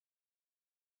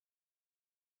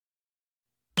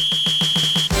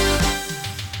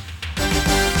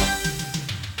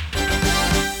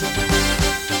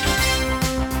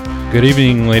Good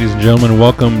evening, ladies and gentlemen.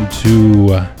 Welcome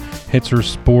to Hitzer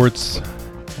Sports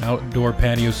Outdoor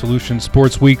Patio Solutions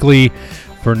Sports Weekly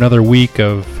for another week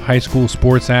of high school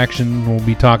sports action. We'll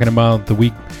be talking about the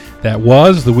week that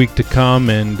was, the week to come,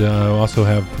 and also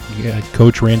have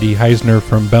Coach Randy Heisner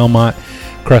from Belmont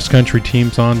cross country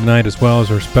teams on tonight as well as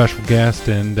our special guest.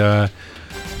 And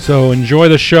so enjoy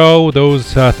the show.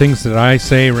 Those things that I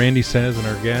say, Randy says, and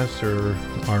our guests are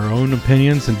our own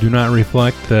opinions and do not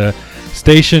reflect the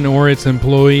station or its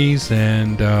employees.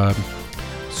 And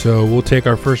so we'll take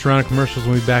our first round of commercials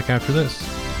and we'll be back after this.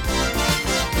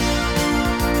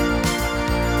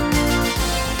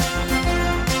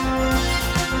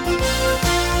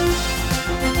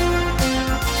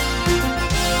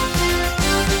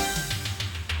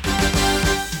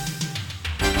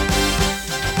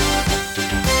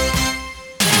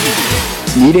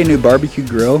 Need a new barbecue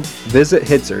grill? Visit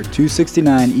Hitzer,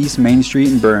 269 East Main Street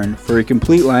in Bern for a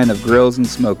complete line of grills and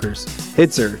smokers.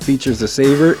 Hitzer features a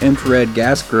Saver infrared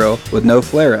gas grill with no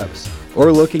flare-ups.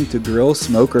 Or looking to grill,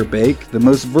 smoke, or bake, the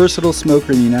most versatile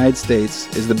smoker in the United States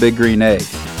is the Big Green Egg.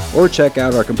 Or check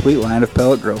out our complete line of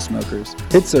pellet grill smokers.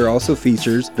 Hitzer also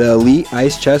features the Elite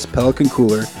Ice Chest Pelican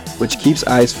Cooler, which keeps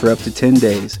ice for up to 10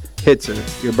 days.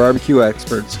 Hitzer, your barbecue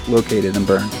experts, located in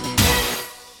Bern.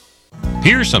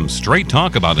 Here's some straight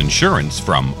talk about insurance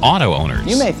from auto owners.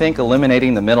 You may think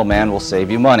eliminating the middleman will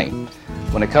save you money.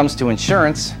 When it comes to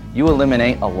insurance, you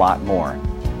eliminate a lot more.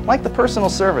 Like the personal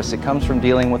service that comes from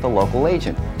dealing with a local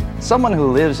agent. Someone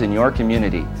who lives in your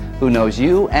community, who knows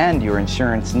you and your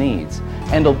insurance needs,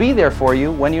 and will be there for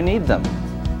you when you need them.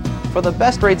 For the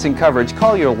best rates and coverage,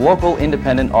 call your local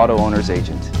independent auto owner's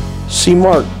agent. See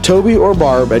Mark, Toby, or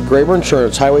Barb at Graber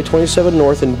Insurance, Highway 27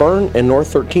 North in Bern and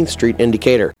North 13th Street in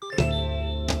Decatur.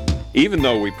 Even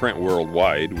though we print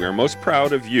worldwide, we are most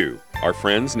proud of you, our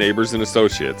friends, neighbors, and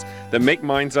associates that make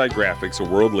Mind's Eye Graphics a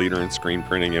world leader in screen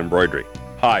printing and embroidery.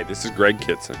 Hi, this is Greg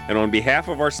Kitson, and on behalf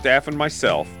of our staff and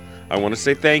myself, I want to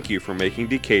say thank you for making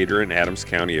Decatur and Adams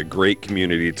County a great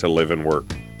community to live and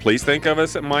work. Please think of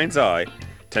us at Mind's Eye,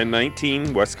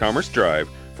 1019 West Commerce Drive,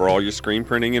 for all your screen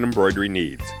printing and embroidery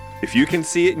needs. If you can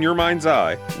see it in your mind's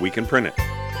eye, we can print it.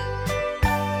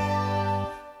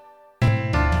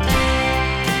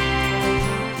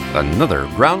 Another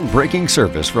groundbreaking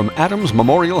service from Adams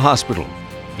Memorial Hospital.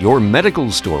 Your medical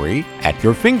story at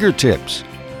your fingertips.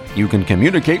 You can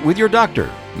communicate with your doctor,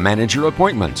 manage your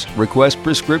appointments, request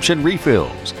prescription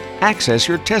refills, access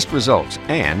your test results,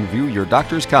 and view your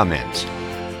doctor's comments.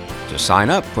 To sign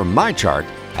up for MyChart,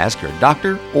 ask your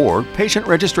doctor or patient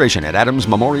registration at Adams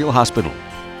Memorial Hospital.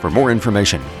 For more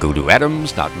information, go to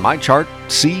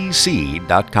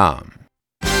adams.mychartcc.com.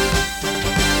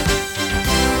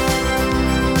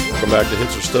 Welcome back to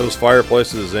Hitzer Stoves,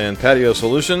 Fireplaces, and Patio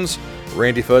Solutions.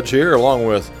 Randy Fudge here, along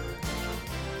with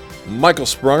Michael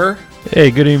Sprunger.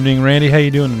 Hey, good evening, Randy. How you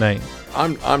doing tonight?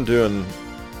 I'm doing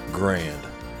grand.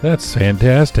 That's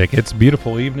fantastic. It's a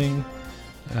beautiful evening.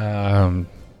 I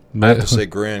have to say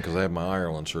grand because I have my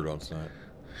Ireland shirt on tonight.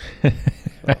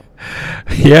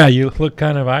 Yeah, you look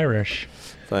kind of Irish.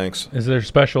 Thanks. Is there a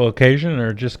special occasion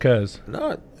or just because?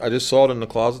 No, I just saw it in the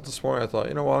closet this morning. I thought,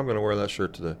 you know what, I'm going to wear that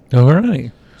shirt today. All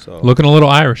right. So, looking a little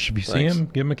Irish. If you see thanks. him,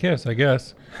 give him a kiss, I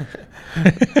guess.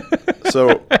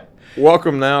 So,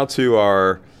 welcome now to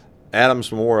our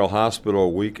Adams Memorial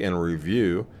Hospital Week in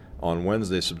Review on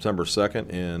Wednesday, September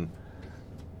 2nd in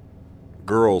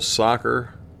girls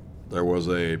soccer. There was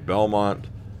a Belmont.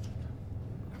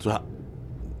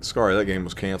 Sorry, that game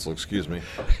was canceled. Excuse me.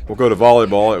 We'll go to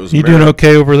volleyball. It was. You doing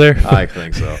okay over there? I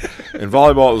think so. In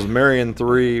volleyball, it was Marion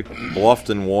 3,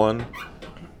 Bluffton 1,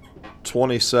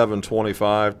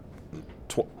 27-25,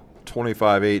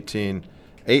 25-18,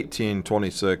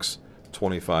 18-26,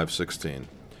 25-16.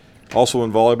 Also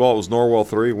in volleyball, it was Norwell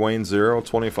 3, Wayne 0,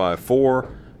 25-4,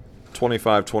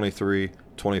 25-23,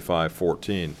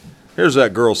 25-14. Here's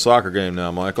that girls' soccer game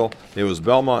now, Michael. It was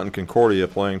Belmont and Concordia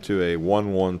playing to a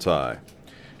 1-1 tie.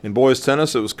 In boys'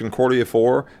 tennis, it was Concordia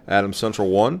 4, Adams Central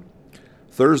 1.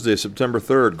 Thursday, September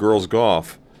 3rd, girls'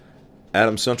 golf.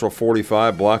 Adams Central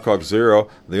 45, Blackhawk 0.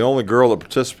 The only girl that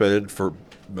participated for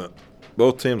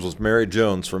both teams was Mary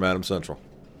Jones from Adams Central.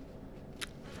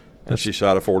 And she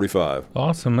shot a 45.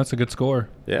 Awesome. That's a good score.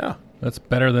 Yeah. That's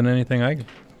better than anything I.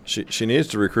 She needs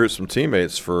to recruit some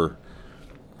teammates for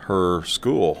her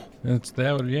school.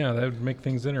 That would make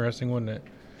things interesting, wouldn't it?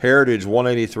 Heritage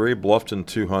 183, Bluffton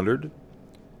 200.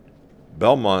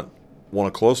 Belmont won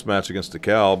a close match against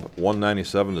DeKalb,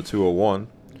 197-201.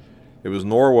 It was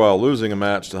Norwell losing a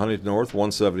match to Huntington North,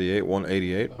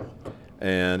 178-188.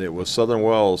 And it was Southern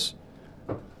Wells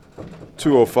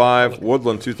 205,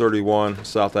 Woodland 231,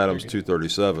 South Adams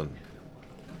 237.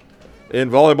 In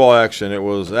volleyball action, it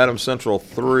was Adams Central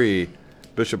 3,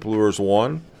 Bishop Luers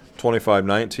 1,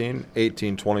 25-19,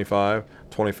 18-25,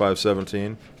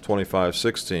 25-17,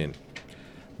 25-16.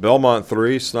 Belmont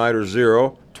 3, Snyder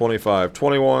 0,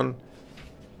 25-21,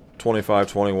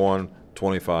 25-21,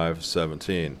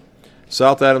 25-17.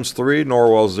 South Adams 3,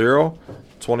 Norwell 0,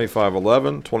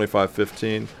 25-11,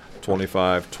 25-15,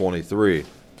 25-23.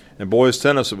 In boys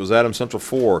tennis, it was Adams Central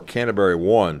 4, Canterbury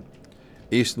 1,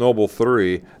 East Noble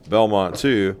 3, Belmont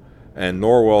 2, and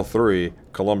Norwell 3,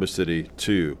 Columbus City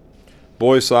 2.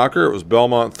 Boys soccer, it was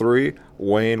Belmont 3,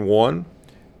 Wayne 1.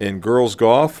 In girls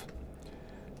golf,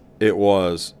 it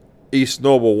was East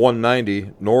Noble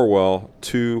 190, Norwell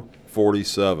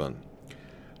 247.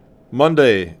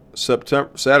 Saturday,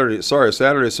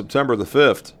 September the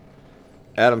 5th,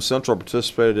 Adams Central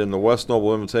participated in the West Noble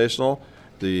Invitational.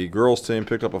 The girls team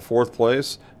picked up a 4th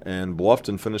place, and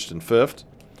Bluffton finished in 5th.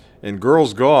 In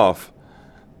girls golf,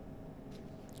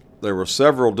 there were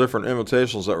several different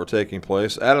invitationals that were taking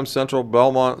place. Adams Central,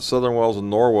 Belmont, Southern Wells,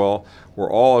 and Norwell were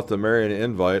all at the Marion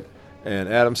Invite, and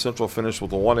Adams Central finished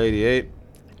with a 188.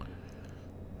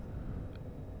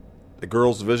 The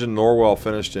girls division, Norwell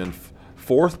finished in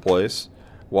 4th place,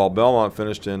 while Belmont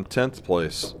finished in 10th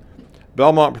place.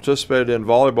 Belmont participated in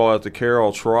volleyball at the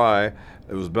Carroll Tri.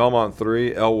 It was Belmont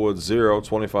 3, Elwood 0,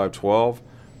 25-12,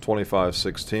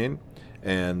 25-16.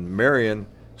 And Marion,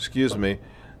 it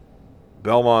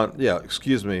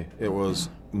was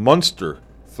Munster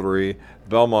 3,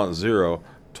 Belmont 0,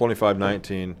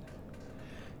 25-19,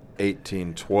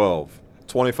 18-12.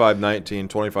 25-19,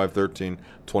 25-13,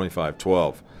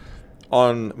 25-12.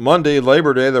 On Monday,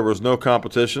 Labor Day, there was no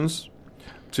competitions.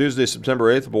 Tuesday, September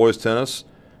 8th, boys tennis,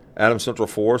 Adams Central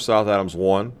 4, South Adams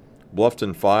 1,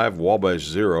 Bluffton 5, Wabash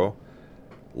 0,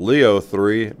 Leo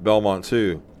 3, Belmont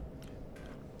 2.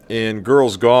 In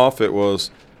girls golf, it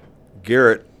was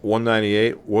Garrett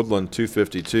 198, Woodland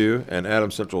 252, and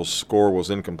Adams Central's score was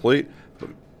incomplete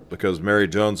because Mary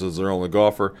Jones is their only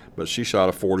golfer, but she shot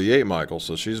a 48, Michael,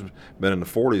 so she's been in the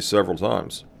 40s several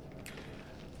times.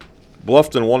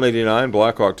 Bluffton 189,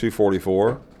 Blackhawk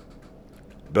 244,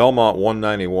 Belmont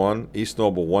 191, East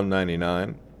Noble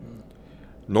 199,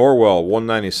 Norwell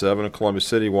 197, Columbus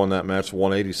City won that match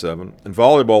 187. In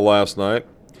volleyball last night,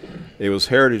 it was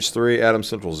Heritage 3, Adams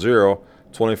Central 0,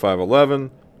 25-11,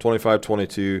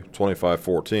 25-22,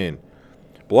 25-14.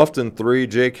 Bluffton 3,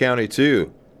 Jay County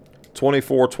 2,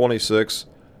 24-26,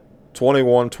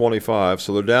 21-25.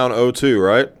 So they're down 0-2,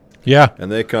 right? Yeah.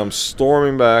 And they come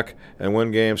storming back and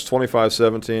win games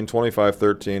 25-17,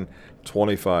 25-13,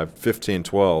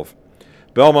 25-15-12.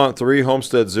 Belmont 3,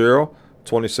 Homestead 0,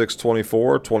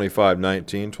 26-24,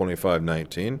 25-19,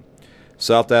 25-19.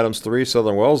 South Adams 3,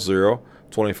 Southern Wells 0,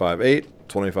 25-8,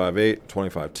 25-8,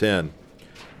 25-10.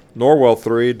 Norwell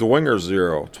 3, Dwenger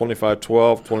 0,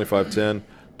 25-12, 25-10,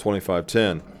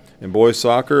 25-10. In boys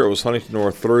soccer, it was Huntington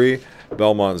North 3,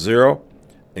 Belmont 0.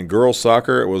 In girls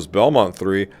soccer, it was Belmont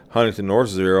 3, Huntington North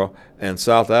 0, and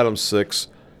South Adams 6,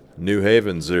 New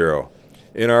Haven 0.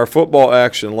 In our football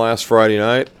action last Friday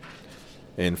night,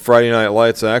 in Friday Night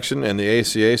Lights action and the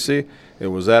ACAC, it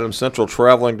was Adams Central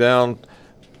traveling down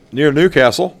near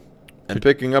Newcastle and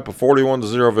picking up a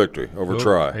 41-0 victory over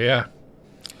Tri. Yeah.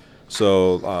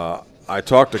 So I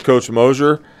talked to Coach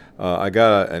Mosier. I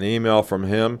got an email from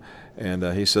him, and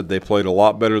he said they played a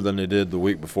lot better than they did the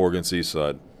week before against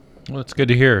Eastside. Well, that's good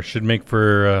to hear. Should make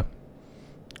for a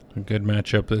good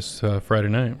matchup this Friday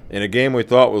night. In a game we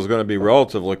thought was going to be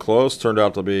relatively close, turned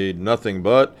out to be nothing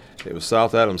but. It was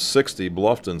South Adams 60,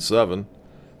 Bluffton 7.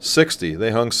 60.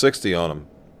 They hung 60 on them.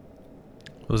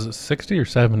 Was it 60 or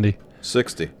 70?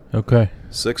 60. Okay.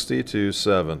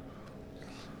 60-7.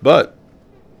 But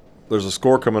there's a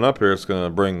score coming up here. It's going to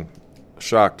bring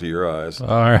shock to your eyes. All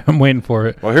right, I'm waiting for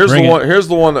it. Well, here's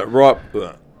the one that brought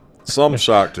some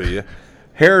shock to you.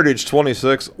 Heritage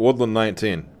 26, Woodland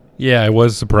 19. Yeah, I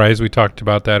was surprised. We talked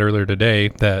about that earlier today.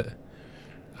 That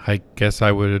I guess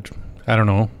I don't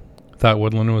know, thought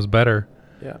Woodland was better.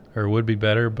 Yeah. Or would be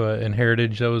better, but in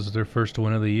Heritage, that was their first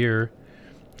win of the year,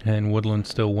 and Woodland's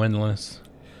still winless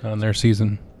on their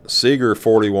season. Seeger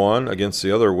 41 against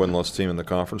the other winless team in the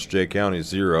conference, Jay County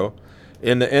 0.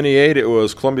 In the NE8, it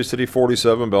was Columbia City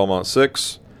 47, Belmont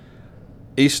 6,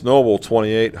 East Noble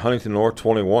 28, Huntington North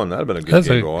 21. That would have been a good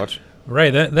game to watch.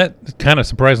 Right, that kind of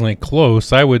surprisingly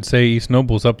close. I would say East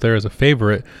Noble's up there as a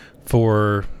favorite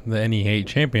for the NE8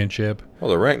 championship. Well,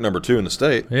 they're ranked number 2 in the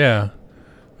state. Yeah.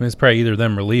 I mean, it's probably either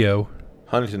them or Leo.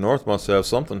 Huntington North must have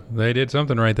something. They did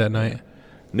something right that night.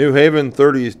 New Haven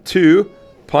 32,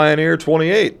 Pioneer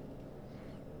 28.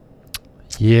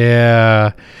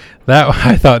 Yeah, that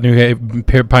I thought New Haven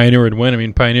Pioneer would win. I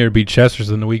mean, Pioneer beat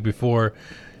Chesterton the week before,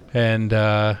 and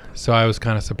so I was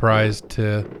kind of surprised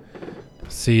to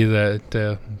see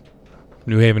that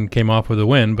New Haven came off with a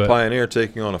win. But Pioneer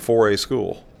taking on a 4A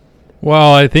school.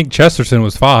 Well, I think Chesterton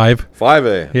was 5.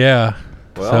 5A. Yeah.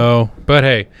 Well, so, but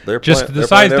hey, the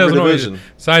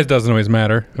size doesn't always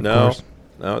matter. Of course.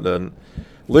 No, it doesn't.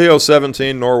 Leo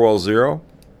 17, Norwell 0,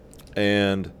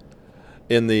 and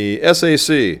in the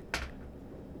SAC,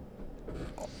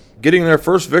 getting their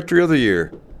first victory of the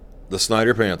year, the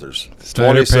Snyder Panthers.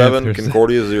 27,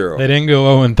 Concordia 0. They didn't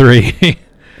go 0-3.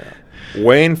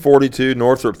 Wayne 42,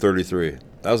 Northrop 33.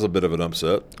 That was a bit of an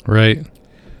upset. Right.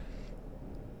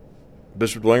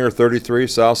 Bishop Dwenger 33,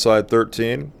 Southside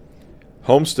 13.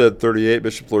 Homestead 38,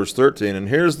 Bishop Luers 13. And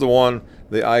here's the one,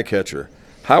 the eye catcher.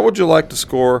 How would you like to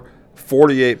score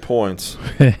 48 points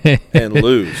and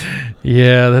lose?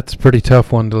 Yeah, that's a pretty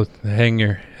tough one to hang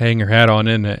your hat on,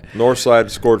 isn't it?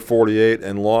 Northside scored 48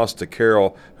 and lost to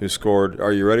Carroll, who scored,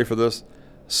 are you ready for this?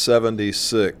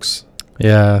 76.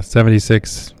 Yeah,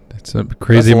 76. It's a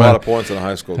crazy amount. That's a lot of points in a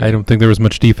high school game. I don't think there was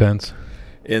much defense.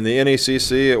 In the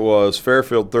NECC, it was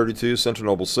Fairfield 32, Central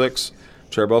Noble 6,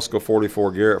 Charbusco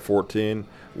 44, Garrett 14,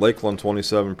 Lakeland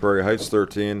 27, Prairie Heights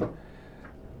 13,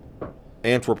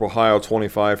 Antwerp, Ohio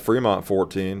 25, Fremont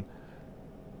 14,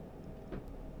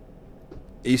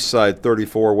 Eastside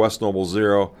 34, West Noble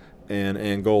 0, and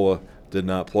Angola did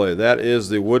not play. That is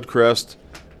the Woodcrest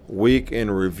week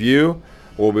in review.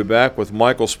 We'll be back with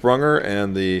Michael Sprunger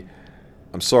and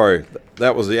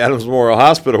that was the Adams Memorial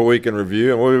Hospital week in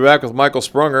review, and we'll be back with Michael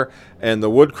Sprunger and the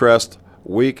Woodcrest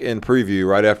week in preview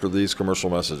right after these commercial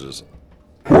messages.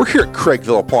 We're here at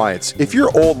Craigville Appliance. If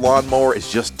your old lawnmower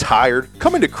is just tired,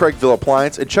 come into Craigville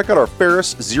Appliance and check out our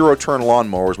Ferris zero-turn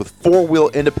lawnmowers with 4-wheel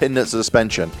independent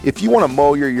suspension. If you want to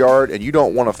mow your yard and you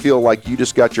don't want to feel like you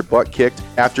just got your butt kicked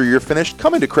after you're finished,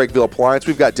 come into Craigville Appliance.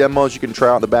 We've got demos you can try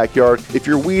out in the backyard. If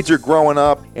your weeds are growing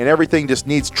up and everything just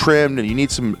needs trimmed and you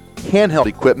need some handheld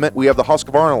equipment, we have the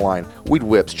Husqvarna line, weed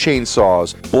whips,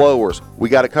 chainsaws, blowers. We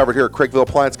got it covered here at Craigville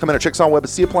Appliance. Come in and check us out on the web at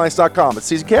cappliance.com.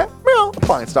 It's CZCat,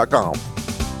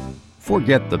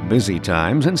 Forget the busy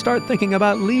times and start thinking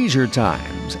about leisure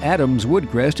times. Adams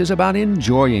Woodcrest is about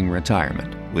enjoying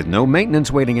retirement. With no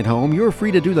maintenance waiting at home, you're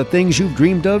free to do the things you've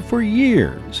dreamed of for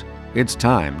years. It's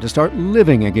time to start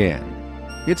living again.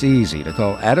 It's easy to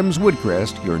call Adams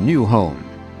Woodcrest your new home.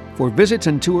 For visits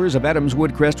and tours of Adams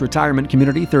Woodcrest Retirement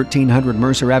Community, 1300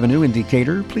 Mercer Avenue in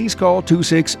Decatur, please call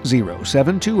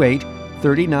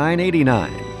 260-728-3989.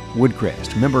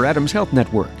 Woodcrest, member Adams Health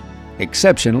Network.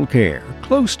 Exceptional care,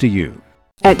 close to you.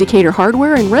 At Decatur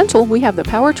Hardware and Rental, we have the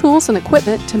power tools and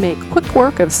equipment to make quick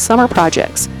work of summer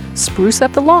projects. Spruce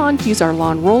up the lawn, use our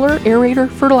lawn roller, aerator,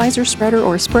 fertilizer spreader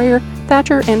or sprayer,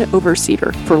 thatcher, and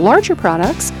overseeder. For larger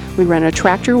products, we rent a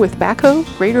tractor with backhoe,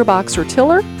 grader box or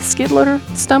tiller, skid loader,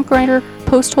 stump grinder,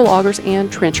 post hole augers,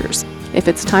 and trenchers. If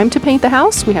it's time to paint the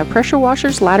house, we have pressure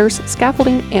washers, ladders,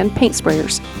 scaffolding, and paint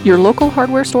sprayers. Your local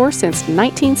hardware store since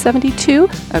 1972,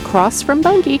 across from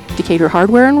Bunge, Decatur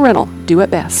Hardware and Rental. Do it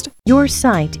best. Your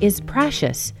sight is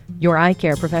precious. Your eye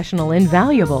care professional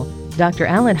invaluable. Dr.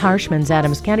 Alan Harshman's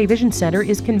Adams County Vision Center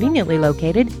is conveniently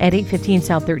located at 815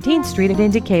 South 13th Street in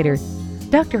Decatur.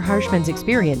 Dr. Harshman's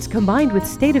experience combined with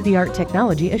state-of-the-art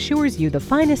technology assures you the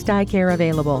finest eye care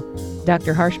available.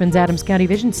 Dr. Harshman's Adams County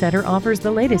Vision Center offers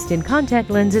the latest in contact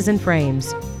lenses and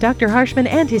frames. Dr. Harshman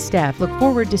and his staff look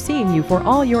forward to seeing you for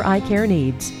all your eye care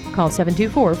needs. Call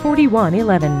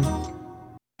 724-4111.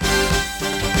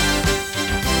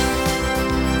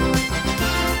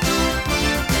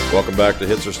 Welcome back to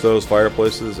Hitzer Stoves,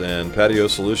 Fireplaces, and Patio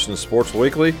Solutions Sports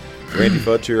Weekly. Randy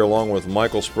Fudge here along with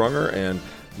Michael Sprunger. And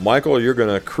Michael, you're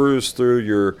going to cruise through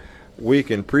your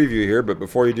week in preview here, but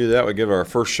before you do that, we give our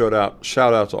first shout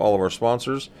out to all of our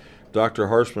sponsors. Dr.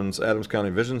 Harshman's Adams County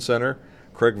Vision Center,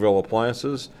 Craigville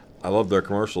Appliances. I love their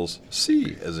commercials.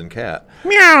 C as in cat.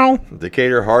 Meow.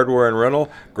 Decatur Hardware and Rental,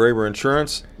 Graber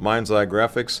Insurance, Mind's Eye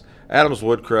Graphics, Adams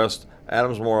Woodcrest,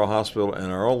 Adams Memorial Hospital,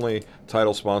 and our only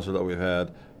title sponsor that we've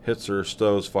had, Hitzer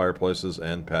Stoves, Fireplaces,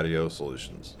 and Patio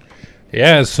Solutions.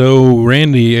 Yeah, so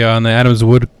Randy, on the Adams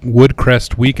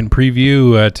Woodcrest Week in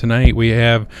Preview, tonight we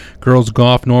have girls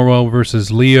golf, Norwell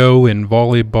versus Leo. In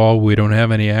volleyball, we don't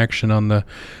have any action on the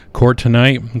court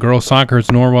tonight. Girls soccer, it's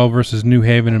Norwell versus New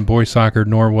Haven, and boys soccer,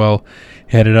 Norwell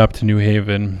headed up to New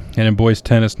Haven. And in boys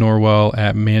tennis, Norwell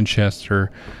at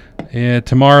Manchester.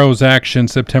 Tomorrow's action,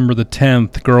 September the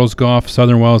 10th, girls golf,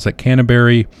 Southern Wells at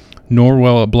Canterbury,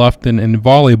 Norwell at Bluffton. In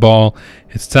volleyball,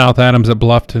 it's South Adams at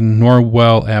Bluffton,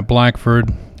 Norwell at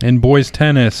Blackford. In boys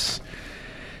tennis,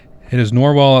 It is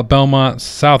Norwell at Belmont,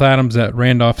 South Adams at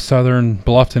Randolph Southern,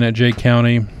 Bluffton at Jay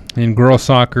County. In girls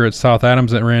soccer, it's South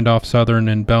Adams at Randolph Southern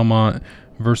and Belmont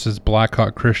versus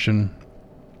Blackhawk Christian.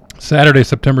 Saturday,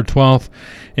 September 12th,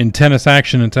 in tennis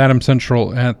action, it's Adams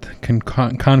Central at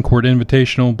Concord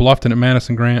Invitational, Bluffton at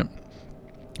Madison Grant.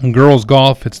 In girls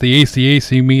golf, it's the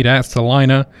ACAC meet at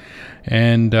Salina.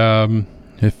 And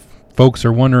if folks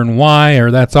are wondering why,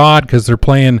 or that's odd, because they're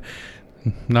playing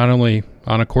not only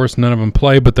on a course none of them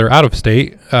play, but they're out of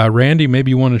state. Randy, maybe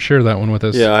you want to share that one with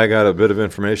us. Yeah, I got a bit of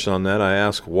information on that. I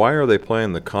asked, why are they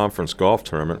playing the conference golf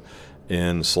tournament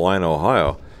in Salina,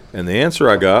 Ohio? And the answer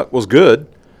I got was good.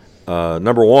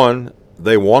 Number one,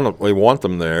 they want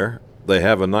them there. They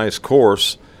have a nice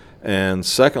course. And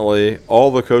secondly,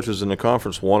 all the coaches in the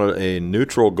conference wanted a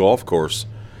neutral golf course.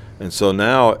 And so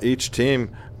now each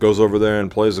team goes over there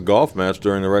and plays a golf match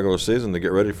during the regular season to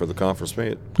get ready for the conference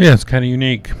meet. Yeah, it's kind of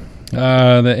unique. The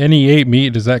NE8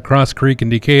 meet is at Cross Creek in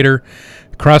Decatur.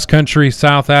 Cross Country,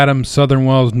 South Adams, Southern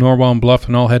Wells, Norwell, and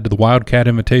Bluffton all head to the Wildcat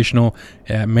Invitational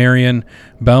at Marion.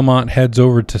 Belmont heads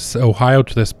over to Ohio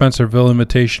to the Spencerville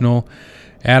Invitational.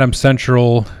 Adams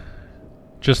Central,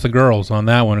 just the girls on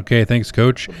that one. Okay, thanks,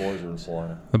 Coach. The boys are in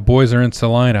Salina. The boys are in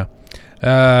Salina.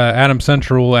 Adams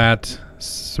Central at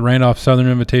Randolph Southern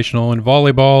Invitational. In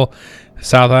volleyball,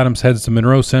 South Adams heads to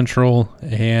Monroe Central.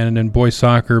 And in boys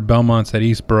soccer, Belmont's at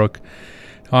Eastbrook.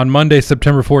 On Monday,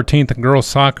 September 14th, in girls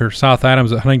soccer, South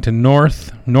Adams at Huntington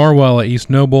North, Norwell at East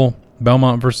Noble,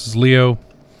 Belmont versus Leo.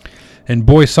 In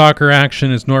boys soccer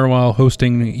action, is Norwell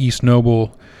hosting East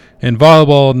Noble. In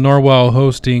volleyball, Norwell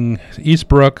hosting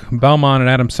Eastbrook, Belmont at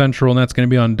Adams Central, and that's going to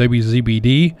be on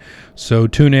WZBD. So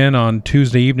tune in on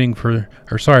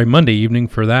Monday evening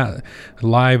for that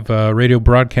live radio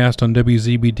broadcast on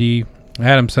WZBD.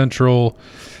 Adams Central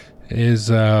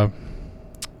is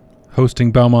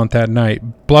hosting Belmont that night.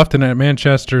 Bluffton at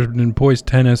Manchester. In boys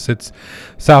tennis, it's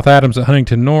South Adams at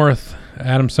Huntington North,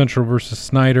 Adams Central versus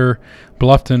Snyder,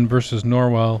 Bluffton versus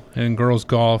Norwell. In girls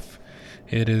golf,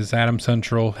 it is Adams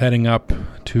Central heading up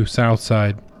to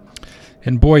Southside.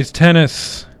 In boys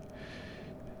tennis,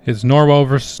 it's Norwell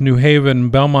versus New Haven,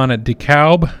 Belmont at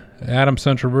DeKalb, Adams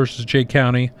Central versus Jay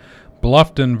County,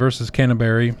 Bluffton versus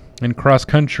Canterbury. In cross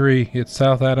country, it's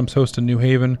South Adams hosting New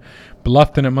Haven,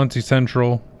 Bluffton at Muncie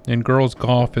Central. In girls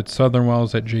golf, it's Southern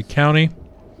Wells at Jay County.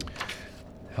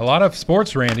 A lot of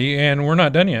sports, Randy, and we're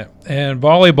not done yet. And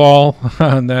volleyball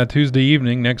on that Tuesday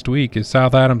evening next week is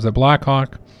South Adams at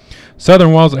Blackhawk,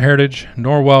 Southern Wells at Heritage,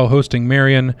 Norwell hosting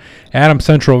Marion, Adams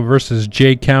Central versus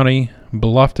Jay County,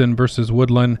 Bluffton versus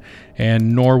Woodland,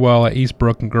 and Norwell at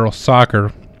Eastbrook in girls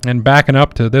soccer. And backing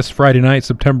up to this Friday night,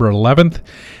 September 11th,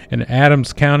 in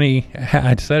Adams County,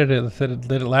 I did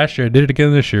it last year, I did it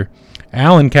again this year,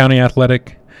 Allen County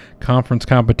Athletic Conference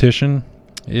competition.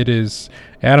 It is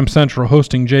Adams Central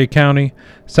hosting Jay County,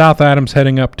 South Adams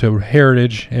heading up to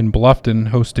Heritage, and Bluffton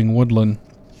hosting Woodland.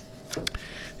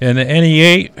 In the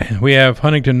NE8, we have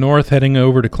Huntington North heading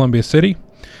over to Columbia City,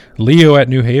 Leo at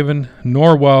New Haven,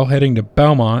 Norwell heading to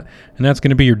Belmont, and that's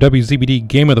going to be your WZBD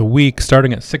Game of the Week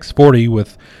starting at 6:40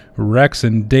 with Rex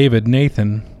and David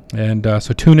Nathan. And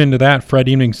so tune into that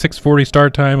Friday evening, 6:40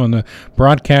 start time on the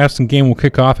broadcast, and game will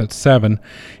kick off at 7.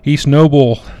 East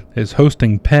Noble is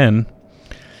hosting Penn.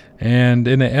 And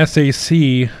in the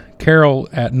SAC, Carroll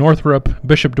at Northrop,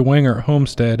 Bishop DeWinger at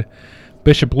Homestead,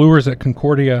 Bishop Lures at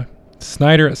Concordia,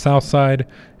 Snyder at Southside,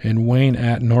 and Wayne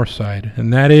at Northside.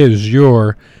 And that is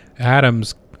your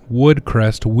Adams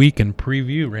Woodcrest Weekend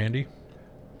Preview, Randy.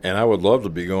 And I would love to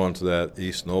be going to that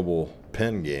East Noble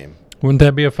Penn game. Wouldn't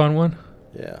that be a fun one?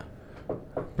 Yeah.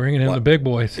 Bringing in the big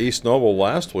boys. East Noble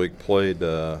last week played,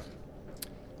 they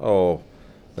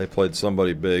played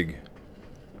somebody big.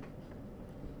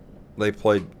 It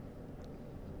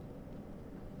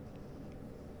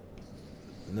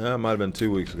might have been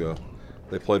 2 weeks ago.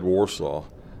 They played Warsaw.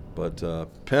 But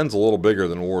Penn's a little bigger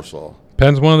than Warsaw.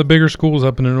 Penn's one of the bigger schools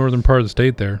up in the northern part of the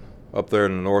state there. Up there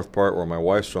in the north part where my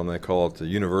wife's from, they call it the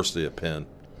University of Penn.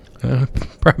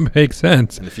 Probably makes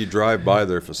sense. And if you drive by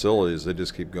their facilities, they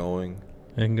just keep going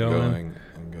and going.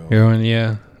 Going,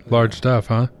 yeah. Large stuff,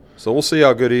 huh? So we'll see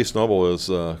how good East Noble is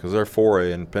because they're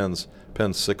 4A and Penn's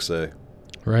 6A.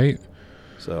 Right.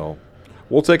 So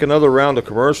we'll take another round of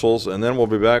commercials, and then we'll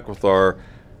be back with our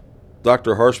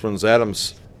Dr. Harshman's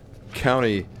Adams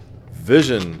County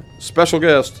Vision special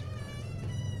guest,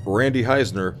 Randy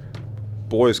Heisner,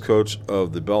 boys coach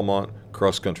of the Belmont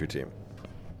cross country team.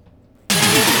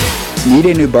 Need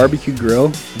a new barbecue grill?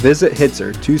 Visit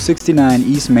Hitzer, 269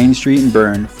 East Main Street in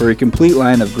Bern for a complete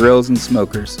line of grills and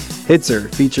smokers.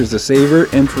 Hitzer features a Saver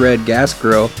infrared gas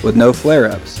grill with no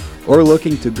flare-ups. Or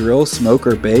looking to grill, smoke,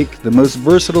 or bake, the most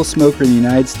versatile smoker in the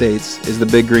United States is the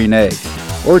Big Green Egg.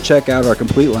 Or check out our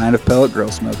complete line of pellet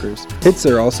grill smokers.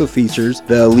 Hitzer also features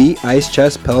the Elite Ice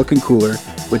Chest Pelican Cooler,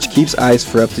 which keeps ice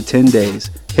for up to 10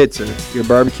 days. Hitzer, your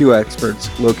barbecue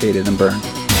experts, located in Bern.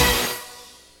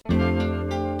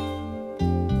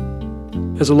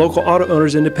 As a local auto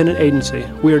owners independent agency,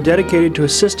 we are dedicated to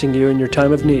assisting you in your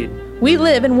time of need. We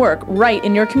live and work right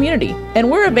in your community, and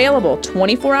we're available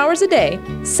 24 hours a day,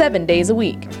 7 days a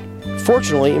week.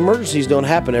 Fortunately, emergencies don't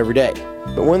happen every day,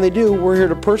 but when they do, we're here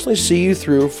to personally see you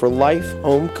through for life,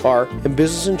 home, car, and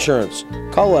business insurance.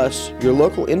 Call us, your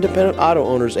local independent auto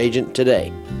owners agent,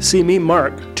 today. See me,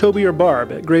 Mark, Toby, or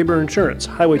Barb at Grayburn Insurance,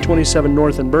 Highway 27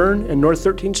 North in Bern and North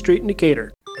 13th Street in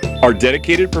Decatur. Our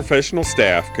dedicated professional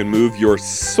staff can move your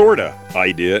sorta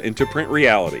idea into print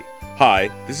reality. Hi,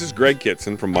 this is Greg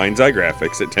Kitson from Mind's Eye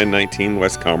Graphics at 1019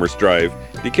 West Commerce Drive,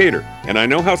 Decatur. And I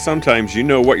know how sometimes you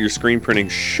know what your screen printing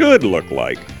should look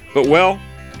like, but well,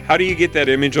 how do you get that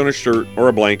image on a shirt or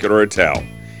a blanket or a towel?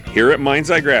 Here at Mind's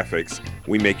Eye Graphics,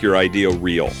 we make your idea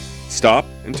real. Stop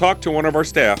and talk to one of our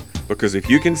staff, because if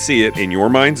you can see it in your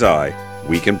mind's eye,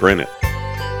 we can print it.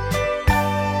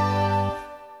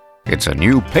 It's a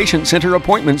new patient-center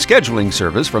appointment scheduling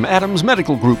service from Adams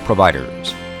Medical Group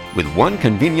providers. With one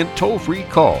convenient toll-free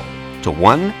call to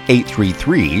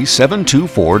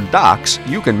 1-833-724-DOCS,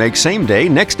 you can make same-day,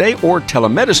 next-day, or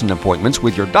telemedicine appointments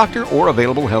with your doctor or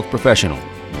available health professional.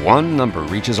 One number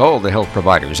reaches all the health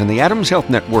providers in the Adams Health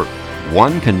Network.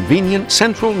 One convenient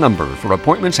central number for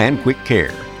appointments and quick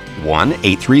care.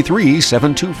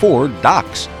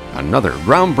 1-833-724-DOCS. Another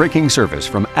groundbreaking service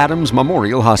from Adams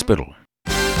Memorial Hospital.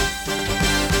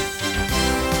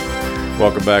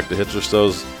 Welcome back to Hitzer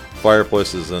Stoves,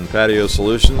 Fireplaces, and Patio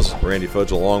Solutions. Randy Fudge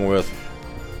along with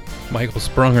Michael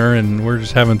Sprunger, and we're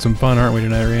just having some fun, aren't we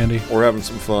tonight, Randy? We're having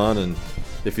some fun, and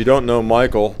if you don't know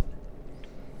Michael,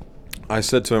 I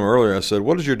said to him earlier, I said,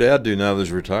 what does your dad do now that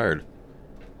he's retired?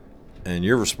 And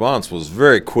your response was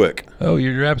very quick. Oh,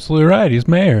 you're absolutely right. He's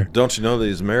mayor. Don't you know that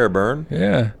he's mayor of Bern?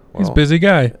 Yeah, he's a busy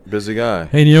guy. Busy guy.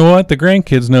 And you know what? The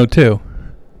grandkids know, too.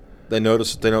 They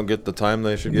notice that they don't get the time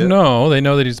they should get? No, they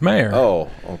know that he's mayor. Oh,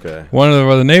 okay. One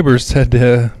of the neighbors said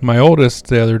to my oldest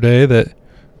the other day that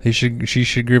she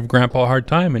should give Grandpa a hard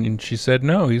time, and she said,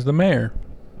 no, he's the mayor.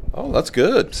 Oh, that's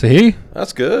good. See?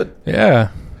 That's good. Yeah.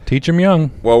 Teach him young.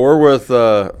 Well, we're with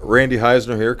Randy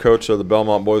Heisner here, coach of the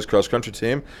Belmont Boys Cross Country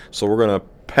Team. So we're going to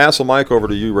pass the mic over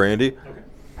to you, Randy. Okay.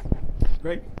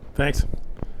 Great. Thanks.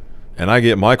 And I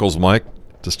get Michael's mic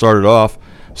to start it off.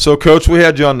 So, Coach, we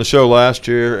had you on the show last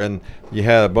year, and you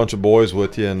had a bunch of boys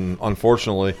with you, and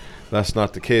unfortunately, that's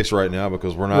not the case right now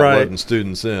because we're not letting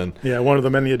students in. Yeah, one of the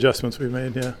many adjustments we've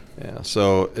made, yeah. Yeah,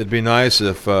 so it'd be nice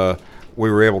if we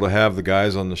were able to have the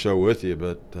guys on the show with you,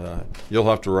 but you'll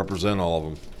have to represent all of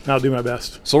them. I'll do my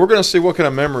best. So we're going to see what kind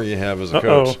of memory you have as a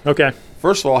coach. Okay.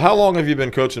 First of all, how long have you been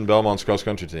coaching Belmont's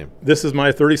cross-country team? This is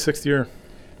my 36th year.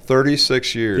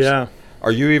 36 years. Yeah.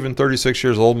 Are you even 36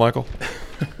 years old, Michael?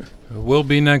 Will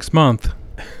be next month.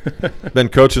 Been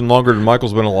coaching longer than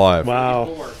Michael's been alive.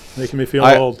 Wow. Making me feel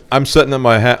old. I'm sitting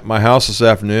at my house this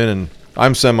afternoon, and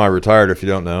I'm semi-retired if you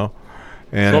don't know.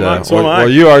 And so am I. Well,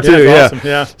 you are too, yeah. Awesome.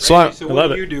 Yeah. So what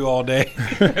do you do all day?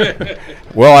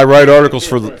 Well, I write articles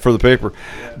for the paper,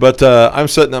 but I'm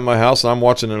sitting at my house and I'm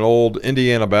watching an old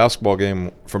Indiana basketball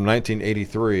game from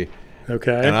 1983.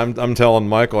 Okay. And I'm telling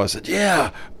Michael, I said,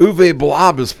 yeah, Uwe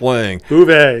Blab is playing.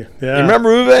 Uwe, yeah. You remember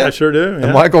Uwe? I sure do. Yeah.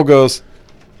 And Michael goes,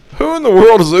 who in the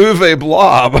world is Uwe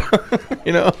Blab?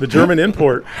 You know, the German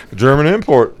import. German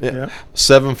import. Yeah.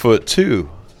 7'2".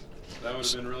 That would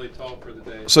have been really tall for the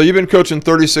day. So you've been coaching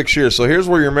 36 years. So here's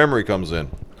where your memory comes in.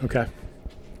 Okay.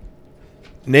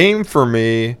 Name for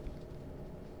me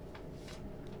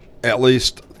at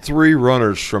least 3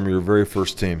 runners from your very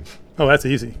first team. Oh, that's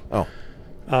easy. Oh.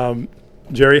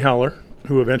 Jerry Heller,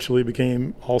 who eventually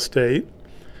became All-State.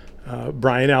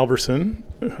 Brian Alverson,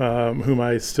 whom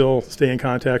I still stay in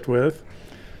contact with.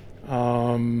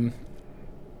 Tony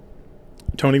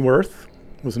Worth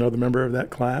was another member of that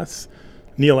class.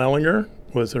 Neil Ellinger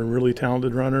was a really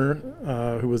talented runner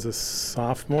who was a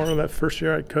sophomore that first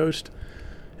year I coached.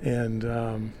 And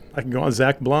I can go on.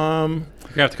 Zach Blum.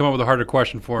 You have to come up with a harder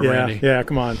question for him, Randy. Yeah,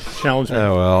 come on. Challenge me.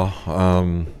 Oh,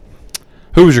 well.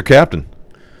 Who was your captain?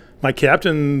 My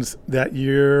captains that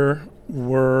year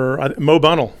were Mo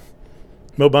Bunnell.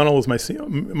 Mo Bunnell was might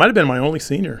have been my only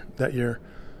senior that year.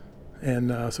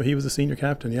 And so he was the senior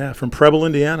captain, yeah, from Preble,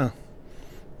 Indiana.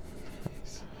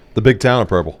 The big town of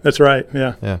Preble. That's right,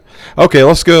 yeah. Yeah. Okay,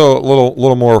 let's go a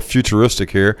little more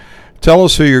futuristic here. Tell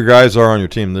us who your guys are on your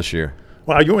team this year.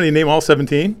 Well, you want to name all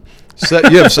 17?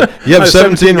 You have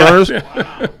 17 runners.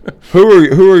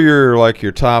 Who are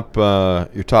your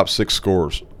top 6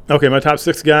 scorers? Okay, my top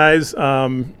 6 guys.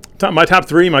 My top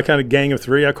 3, my kind of gang of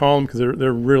 3, I call them, because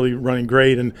they're really running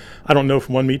great, and I don't know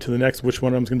from one meet to the next which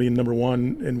one of them is going to be number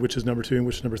 1 and which is number 2 and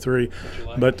which is number 3.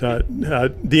 But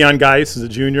Dion Geis is a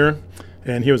junior,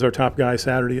 and he was our top guy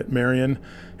Saturday at Marion.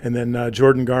 And then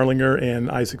Jordan Garlinger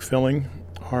and Isaac Filling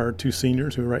are 2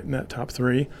 seniors who are right in that top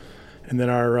 3. And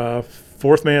then our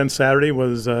 4th man Saturday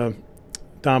was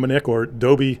Dominic, or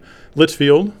Dobie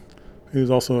Litchfield,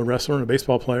 who's also a wrestler and a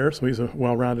baseball player, so he's a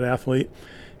well-rounded athlete.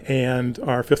 And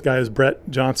our 5th guy is Brett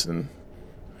Johnson,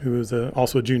 who is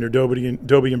also a junior. Dobie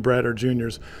and Brett are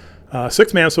juniors.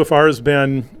 6th man so far has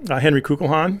been Henry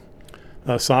Kugelhahn,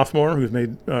 a sophomore who's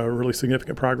made really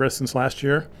significant progress since last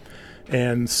year.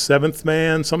 And 7th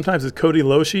man sometimes is Cody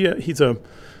Loshi. He's a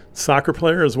soccer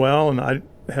player as well, and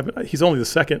he's only the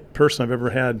 2nd person I've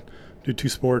ever had do 2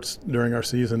 sports during our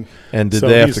season. And did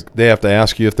they have to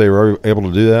ask you if they were able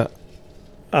to do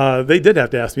that? They did have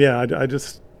to ask me.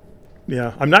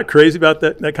 Yeah, I'm not crazy about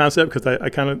that concept, because I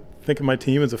kind of think of my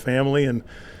team as a family, and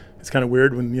it's kind of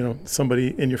weird when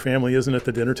somebody in your family isn't at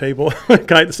the dinner table,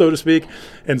 kind of, so to speak.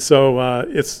 And so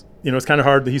it's kind of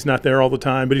hard that he's not there all the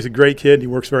time, but he's a great kid. And he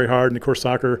works very hard, and of course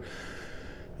soccer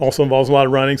also involves a lot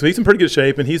of running. So he's in pretty good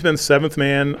shape, and he's been 7th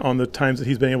man on the times that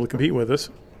he's been able to compete with us.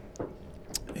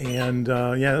 And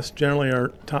that's generally our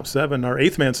top 7. Our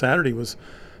 8th man Saturday was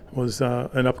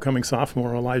an upcoming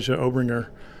sophomore, Elijah Obringer,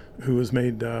 who has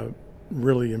made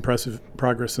really impressive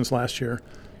progress since last year,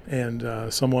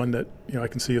 and someone that I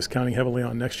can see us counting heavily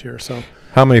on next year. So,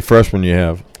 how many freshmen you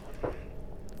have?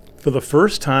 For the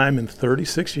first time in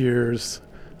 36 years,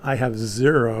 I have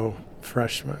 0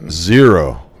 freshmen.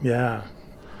 0. Yeah.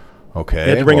 Okay. You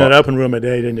had to bring that up and ruin my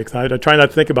day, didn't you? 'Cause I try not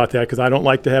to think about that, because I don't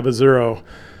like to have a 0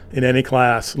 in any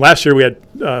class. Last year we had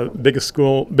biggest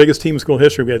team in school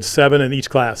history. We had 7 in each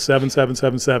class, 7, 7,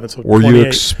 7, 7. So were you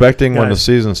expecting when the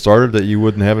season started that you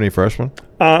wouldn't have any freshmen?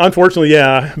 Unfortunately,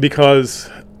 yeah, because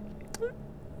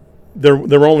there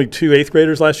were only 2 8th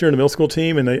graders last year in the middle school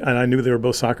team, and I knew they were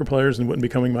both soccer players and wouldn't be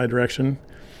coming my direction.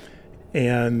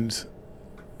 And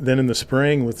then in the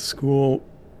spring, with school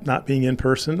not being in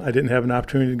person, I didn't have an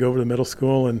opportunity to go over to the middle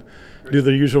school and do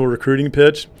the usual recruiting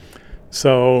pitch.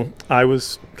 So I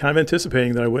was kind of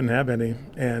anticipating that I wouldn't have any,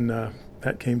 and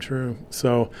that came true.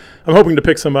 So I'm hoping to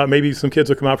pick some up. Maybe some kids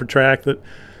will come out for track that,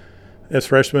 as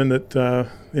freshmen, that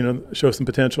show some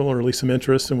potential or at least some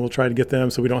interest, and we'll try to get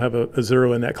them so we don't have a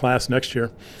 0 in that class next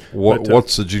year.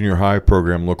 What's the junior high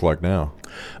program look like now?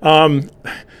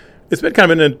 It's been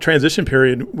kind of in a transition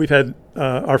period. We've had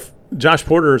our Josh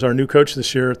Porter is our new coach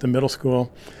this year at the middle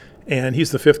school, and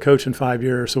he's the 5th coach in 5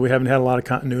 years, so we haven't had a lot of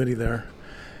continuity there.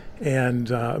 And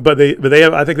but they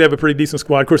have, I think they have a pretty decent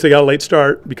squad. Of course, they got a late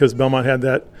start because Belmont had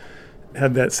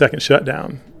that second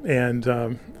shutdown.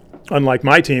 And unlike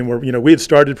my team, where we had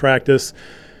started practice,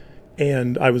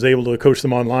 and I was able to coach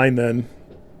them online then,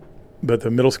 but the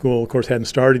middle school, of course, hadn't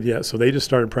started yet, so they just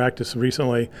started practice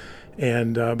recently.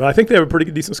 And but I think they have a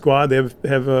pretty decent squad. They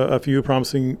have a few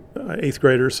promising 8th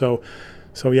graders. So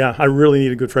yeah, I really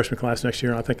need a good freshman class next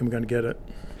year, and I think I'm going to get it.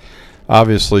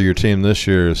 Obviously, your team this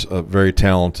year is very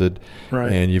talented,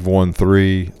 right? And you've won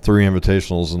three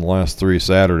invitationals in the last 3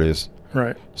 Saturdays,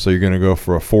 right? So you're going to go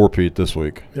for a 4-peat this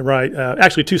week, right?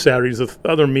 Actually, 2 Saturdays. The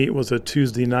other meet was a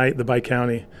Tuesday night, the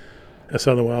Bi-County at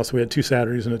Southern Wells. So we had 2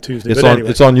 Saturdays and a Tuesday.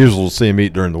 It's unusual to see a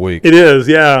meet during the week. It is,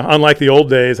 yeah. Unlike the old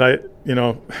days, I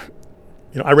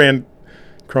ran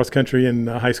cross country in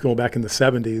high school back in the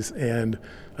 70s, and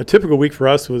a typical week for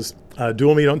us was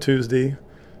dual meet on Tuesday,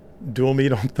 dual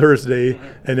meet on Thursday,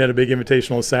 and then a big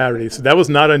invitational on Saturday. So that was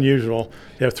not unusual.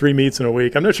 You have 3 meets in a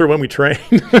week. I'm not sure when we trained.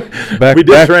 We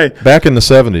did train. Back in the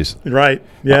 70s. Right,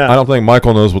 yeah. I don't think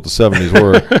Michael knows what the 70s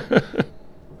were.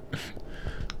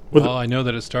 Well, I know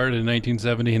that it started in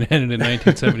 1970 and ended in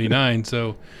 1979.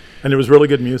 So, and there was really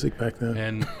good music back then.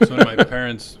 And so my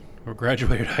parents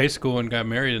graduated high school and got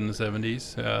married in the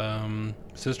 70s.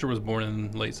 Sister was born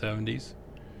in the late 70s.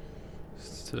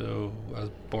 So I was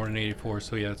born in 84,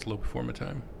 so yeah, it's a little before my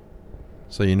time.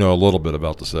 So you know a little bit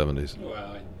about the 70s. Well,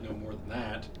 I know more than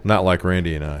that. Not like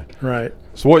Randy and I. Right.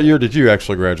 So what year did you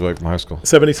actually graduate from high school?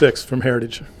 76 from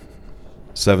Heritage.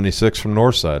 76 from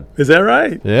Northside. Is that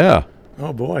right? Yeah.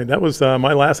 Oh, boy. That was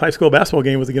my last high school basketball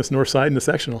game was against Northside in the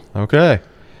sectional. Okay.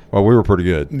 Well, we were pretty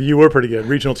good. You were pretty good.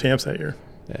 Regional champs that year.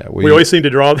 Yeah, we always seem to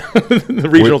draw the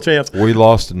regional champs. We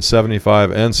lost in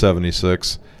 75 and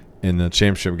 76 in the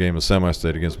championship game of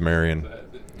semi-state against Marion.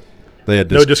 They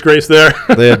had no disgrace there.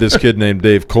 They had this kid named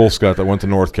Dave Colescott that went to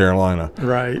North Carolina.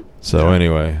 Right. So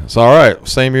anyway, it's all right.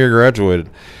 Same year graduated.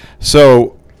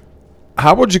 So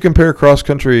How would you compare cross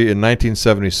country in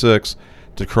 1976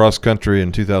 to cross country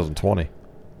in 2020?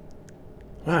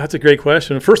 Wow, that's a great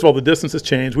question. First of all, the distance has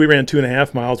changed. We ran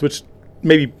 2.5 miles, which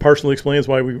maybe partially explains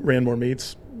why we ran more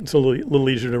meets. It's a little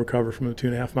easier to recover from a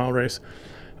 2.5 mile race.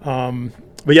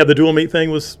 But yeah, the dual meet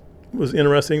thing was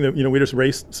interesting. That we just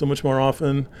raced so much more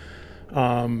often,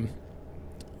 and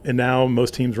now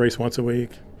most teams race once a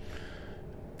week.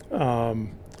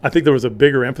 I think there was a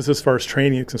bigger emphasis as far as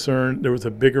training is concerned. There was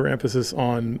a bigger emphasis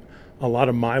on a lot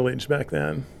of mileage back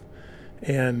then,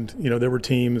 and there were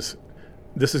teams.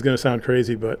 This is going to sound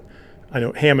crazy, but I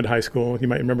know Hammond High School. You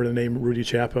might remember the name Rudy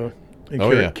Chapa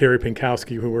and Kerry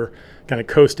Pinkowski, who were kind of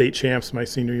co-state champs my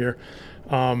senior year.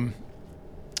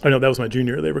 I know that was my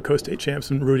junior year. They were co-state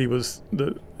champs, and Rudy was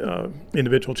the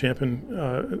individual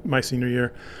champion my senior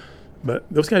year. But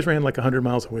those guys ran like 100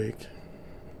 miles a week.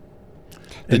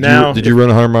 Did you run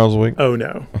 100 miles a week? Oh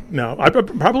no. I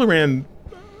probably ran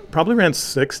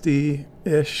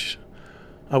 60-ish,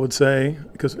 I would say,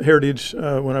 because Heritage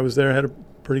when I was there had a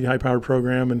pretty high-powered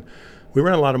program, and we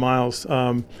ran a lot of miles.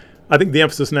 I think the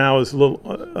emphasis now is a little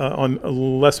on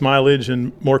less mileage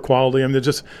and more quality. I mean,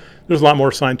 there's a lot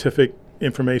more scientific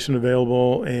information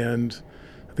available, and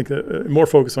I think more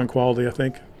focus on quality, I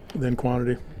think, than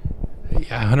quantity.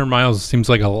 Yeah, 100 miles seems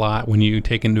like a lot when you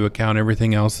take into account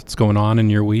everything else that's going on in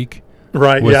your week.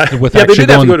 Right, With they did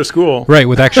actually have to go to school. Right,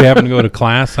 with actually having to go to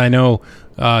class. I know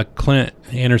Clint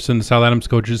Anderson, the South Adams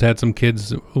coaches, had some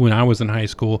kids when I was in high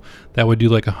school that would do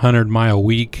like 100-mile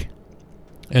week,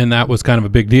 and that was kind of a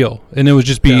big deal. And it would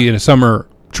just be in a summer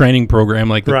training program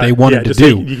like that they wanted to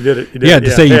do. You did it.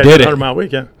 To say you did it. 100-mile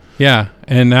week, yeah. Yeah,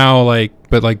 and now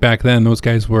but back then those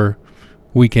guys were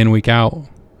week in, week out.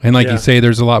 And you say,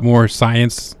 there's a lot more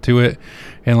science to it.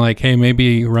 And hey,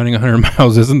 maybe running 100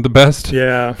 miles isn't the best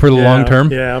for the long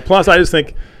term. Yeah. Plus, I just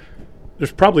think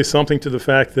there's probably something to the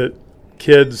fact that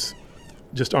kids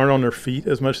just aren't on their feet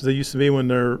as much as they used to be when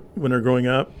they're growing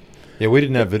up. Yeah, we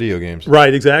didn't have video games.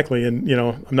 Right, exactly. And,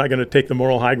 I'm not going to take the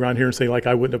moral high ground here and say,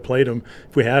 I wouldn't have played them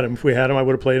if we had them. If we had them, I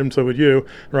would have played them, so would you,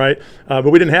 right? But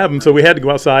we didn't have them, so we had to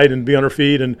go outside and be on our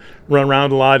feet and run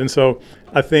around a lot. And so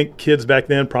I think kids back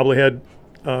then probably had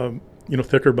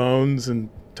thicker bones and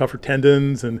tougher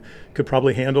tendons and could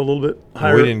probably handle a little bit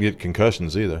higher. We didn't get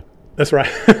concussions either. That's right.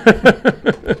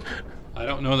 I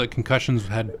don't know that concussions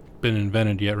had been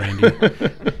invented yet, Randy.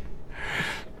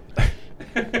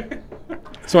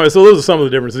 So those are some of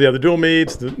the differences. Yeah, the dual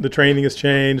meets, the training has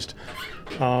changed.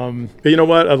 But you know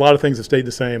what? A lot of things have stayed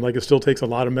the same. It still takes a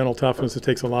lot of mental toughness. It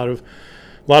takes a lot of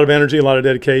energy, a lot of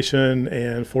dedication.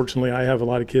 And fortunately, I have a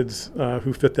lot of kids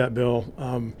who fit that bill.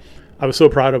 I was so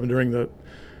proud of them during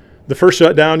the first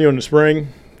shutdown, in the spring.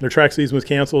 Their track season was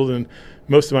canceled, and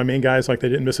most of my main guys, they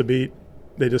didn't miss a beat.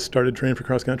 They just started training for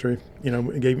cross country. I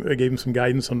gave them some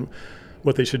guidance on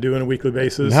what they should do on a weekly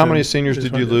basis. And how many seniors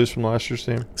did you lose from last year's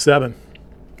team? 7.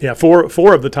 Yeah,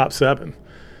 four of the top 7.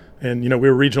 And, we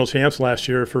were regional champs last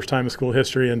year, first time in school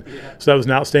history. And so that was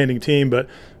an outstanding team. But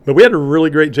we had a really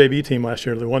great JV team last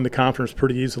year. They won the conference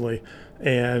pretty easily.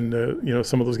 And,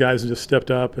 some of those guys just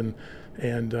stepped up, and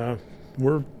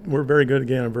we're very good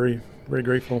again. I'm very, very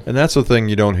grateful. And that's the thing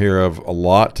you don't hear of a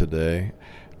lot today,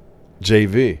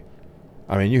 JV.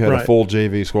 I mean, you had a full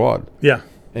JV squad. Yeah.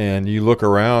 And you look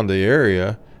around the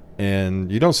area,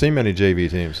 and you don't see many JV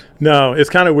teams. No, it's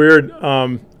kind of weird.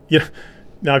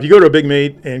 Now, if you go to a big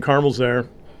meet and Carmel's there,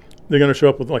 they're going to show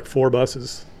up with 4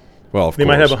 buses. Well, of course. They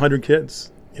might have 100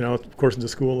 kids. Of course, it's a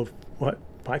school of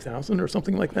 5,000 or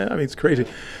something like that. I mean, it's crazy.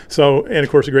 So, and of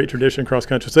course, a great tradition cross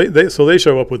country. So they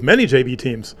show up with many JV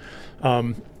teams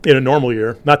in a normal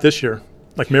year. Not this year.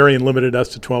 Marion limited us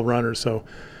to 12 runners, so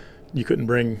you couldn't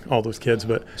bring all those kids.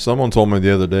 But someone told me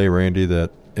the other day, Randy,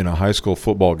 that in a high school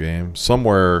football game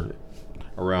somewhere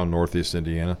around Northeast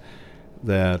Indiana,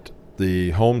 that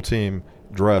the home team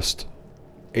dressed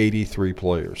 83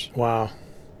 players. Wow.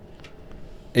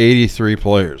 83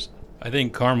 players. I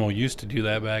think Carmel used to do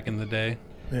that back in the day.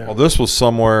 Yeah. Well, this was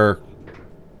somewhere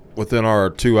within our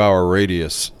 2-hour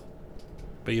radius.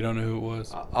 But you don't know who it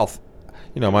was.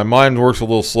 My mind works a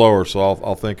little slower, so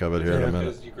I'll think of it here in a minute.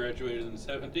 Because you graduated in the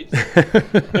 70s.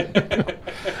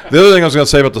 The other thing I was going to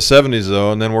say about the 70s,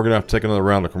 though, and then we're going to have to take another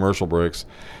round of commercial breaks,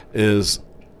 is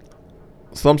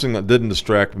something that didn't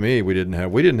distract me. We didn't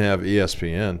have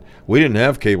ESPN. We didn't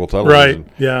have cable television.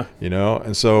 Right. Yeah.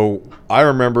 And so I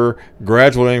remember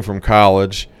graduating from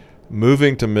college,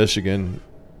 moving to Michigan,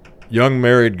 young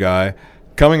married guy,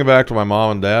 coming back to my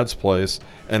mom and dad's place,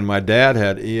 and my dad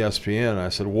had ESPN. I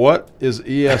said, "What is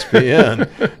ESPN?"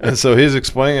 And so he's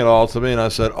explaining it all to me, and I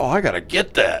said, "Oh, I got to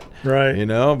get that." Right.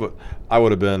 But I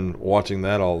would have been watching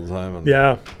that all the time. And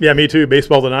Yeah, me too.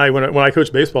 Baseball Tonight. When I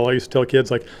coached baseball, I used to tell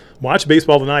kids, like, watch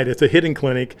Baseball Tonight. It's a hitting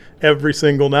clinic every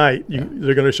single night.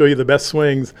 They're going to show you the best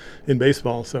swings in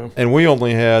baseball. So. And we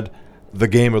only had the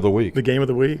game of the week. The game of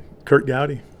the week, Kurt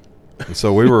Gowdy. And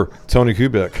so we were Tony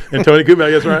Kubek. And Tony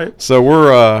Kubek, that's right. So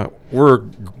we're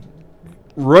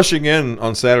rushing in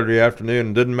on Saturday afternoon.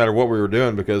 It didn't matter what we were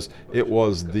doing because it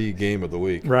was the game of the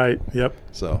week. Right, yep.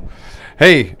 So,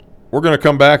 hey, we're going to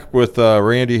come back with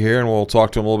Randy here, and we'll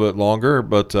talk to him a little bit longer,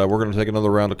 but we're going to take another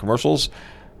round of commercials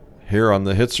here on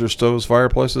the Hitzer Stoves,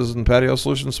 Fireplaces, and Patio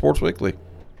Solutions Sports Weekly.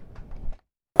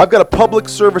 I've got a public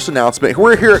service announcement.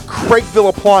 We're here at Craigville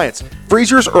Appliance.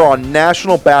 Freezers are on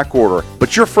national back order,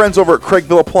 but your friends over at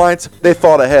Craigville Appliance, they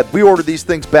thought ahead. We ordered these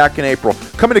things back in April.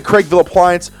 Coming to Craigville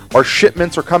Appliance, our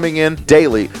shipments are coming in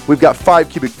daily. We've got 5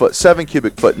 cubic foot, 7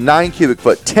 cubic foot, 9 cubic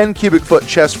foot, 10 cubic foot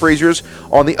chest freezers.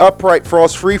 On the upright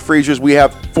frost-free freezers, we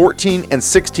have 14 and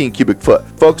 16 cubic foot.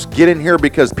 Folks, get in here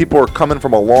because people are coming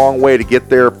from a long way to get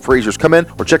their freezers. Come in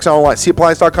or check us out online,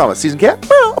 cappliance.com. That's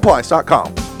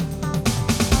seasoncat.appliance.com.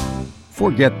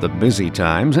 Forget the busy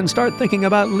times and start thinking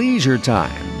about leisure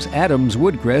times. Adams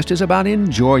Woodcrest is about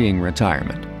enjoying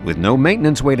retirement. With no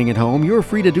maintenance waiting at home, you're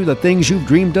free to do the things you've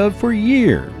dreamed of for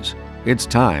years. It's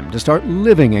time to start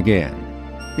living again.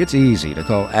 It's easy to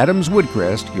call Adams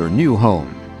Woodcrest your new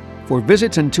home. For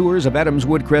visits and tours of Adams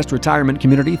Woodcrest Retirement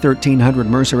Community, 1300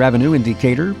 Mercer Avenue in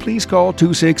Decatur, please call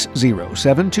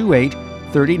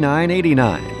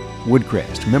 260-728-3989.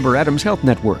 Woodcrest, member Adams Health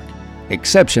Network.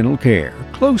 Exceptional care,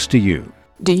 close to you.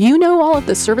 Do you know all of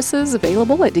the services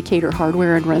available at Decatur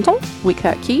Hardware and Rental? We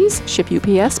cut keys, ship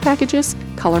UPS packages,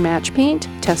 color match paint,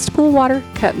 test pool water,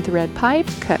 cut and thread pipe,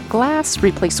 cut glass,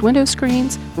 replace window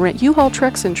screens, rent U-Haul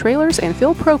trucks and trailers, and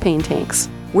fill propane tanks.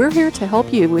 We're here to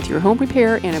help you with your home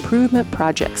repair and improvement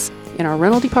projects. In our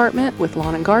rental department with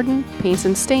lawn and garden, paints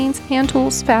and stains, hand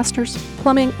tools, fasteners,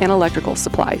 plumbing, and electrical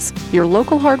supplies. Your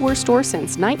local hardware store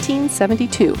since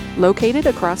 1972. Located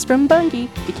across from Bunge,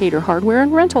 Decatur Hardware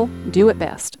and Rental. Do it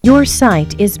best. Your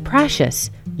sight is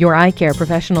precious. Your eye care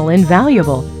professional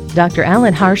invaluable. Dr.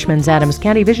 Alan Harshman's Adams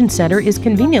County Vision Center is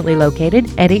conveniently located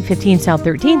at 815 South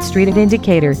 13th Street in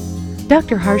Decatur.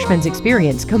 Dr. Harshman's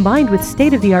experience combined with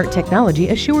state-of-the-art technology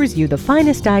assures you the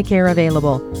finest eye care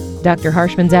available. Dr.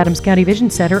 Harshman's Adams County Vision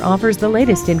Center offers the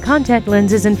latest in contact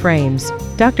lenses and frames.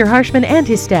 Dr. Harshman and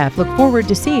his staff look forward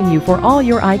to seeing you for all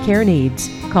your eye care needs.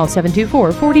 Call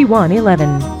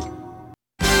 724-4111.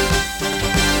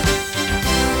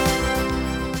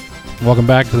 Welcome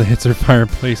back to the Hitzer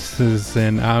Fireplaces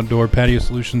and Outdoor Patio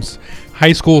Solutions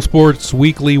High School Sports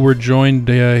Weekly. We're joined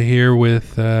here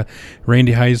with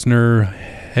Randy Heisner,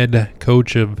 head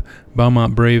coach of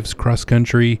Belmont Braves cross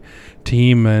country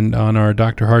team, and on our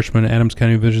Dr. Harshman Adams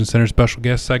County Vision Center special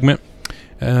guest segment.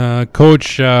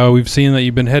 Coach, we've seen that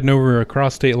you've been heading over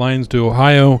across state lines to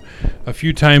Ohio a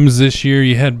few times this year.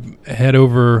 You head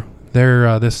over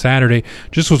there this Saturday.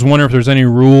 Just was wondering if there's any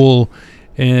rule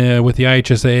with the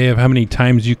IHSAA of how many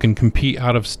times you can compete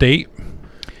out of state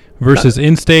versus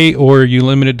in-state, or are you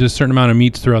limited to a certain amount of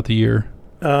meets throughout the year?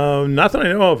 Not that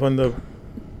I know of on the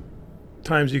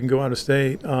times you can go out of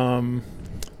state.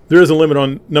 There is a limit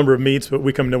on number of meets, but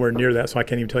we come nowhere near that, so I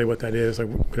can't even tell you what that is. Like,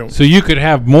 we don't. So you could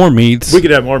have more meets. We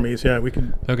could have more meets, yeah. We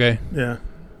could. Okay. Yeah.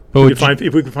 But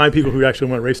if we could find people who actually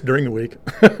want to race during the week.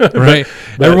 Right.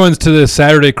 But everyone's to the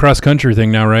Saturday cross country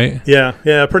thing now, right?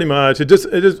 Yeah, pretty much. It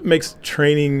just makes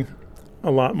training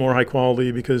a lot more high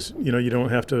quality because you don't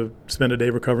have to spend a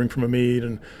day recovering from a meet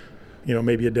and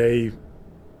maybe a day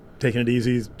taking it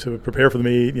easy to prepare for the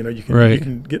meet. You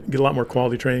can get a lot more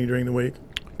quality training during the week.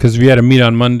 Because if you had a meet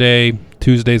on Monday,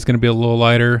 Tuesday's going to be a little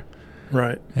lighter.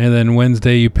 Right. And then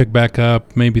Wednesday you pick back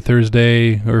up, maybe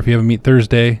Thursday, or if you have a meet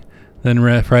Thursday,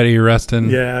 then Friday you're resting.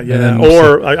 Yeah.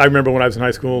 Or I remember when I was in high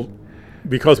school,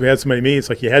 because we had so many meets,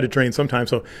 like you had to train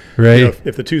sometimes. So right.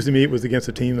 If the Tuesday meet was against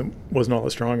a team that wasn't all that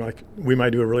strong, like we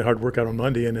might do a really hard workout on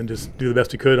Monday and then just do the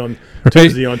best we could on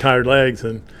Tuesday on tired legs.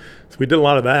 And so we did a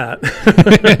lot of that.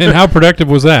 And how productive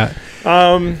was that?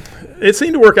 It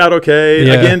seemed to work out okay.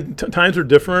 Yeah. Again, times are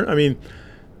different. I mean,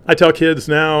 I tell kids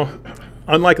now,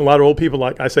 unlike a lot of old people,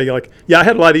 like I say, like, yeah, I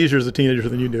had a lot easier as a teenager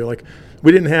than you do. Like,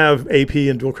 we didn't have AP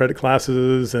and dual credit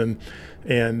classes, and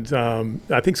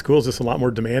I think school's just a lot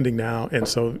more demanding now. And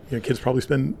so kids probably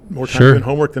spend more time doing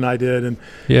homework than I did, and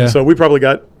so we probably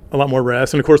got a lot more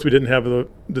rest. And of course, we didn't have the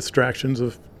distractions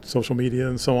of social media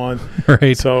and so on.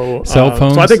 Right. So cell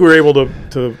phones. So I think we were able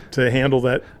to handle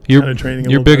that kind of training.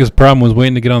 Your biggest problem was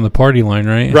waiting to get on the party line,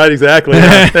 right? Right. Exactly.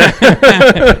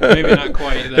 Maybe not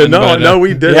quite. Then, no,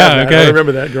 we did. Yeah. Okay. I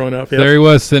remember that growing up. Yep. There he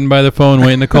was sitting by the phone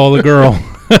waiting to call the girl.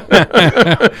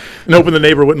 and hoping the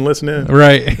neighbor wouldn't listen in.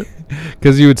 Right,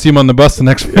 because you would see him on the bus the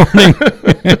next morning.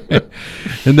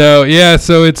 No, yeah,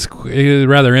 so it's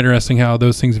rather interesting how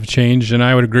those things have changed, and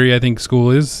I would agree. I think school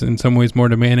is in some ways more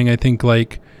demanding. I think,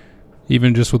 like,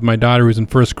 even just with my daughter who's in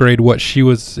first grade, what she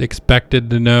was expected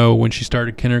to know when she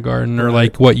started kindergarten, or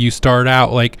like what you start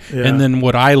out like, and then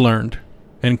what I learned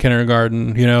in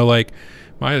kindergarten, like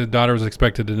my daughter was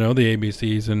expected to know the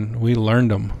ABCs, and we learned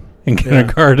them in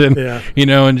kindergarten,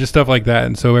 and just stuff like that.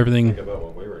 And so everything. Think about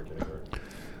when we were in kindergarten.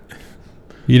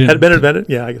 You didn't. Had it been invented?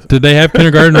 Yeah, I guess. Did they have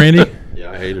kindergarten, Randy?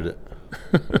 Yeah, I hated it.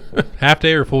 Half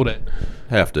day or full day?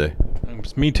 Half day.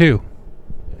 Me too.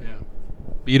 Yeah.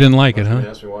 You didn't like it, huh? You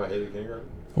asked me why I hated kindergarten?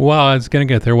 Well, I was going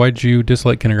to get there. Why did you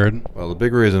dislike kindergarten? Well, the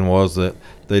big reason was that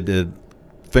they did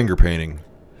finger painting,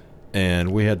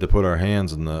 and we had to put our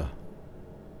hands in the...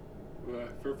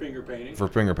 For finger painting? For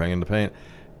finger painting, to paint,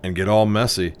 and get all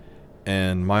messy.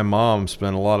 And my mom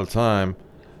spent a lot of time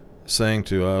saying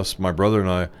to us, my brother and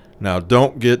I, now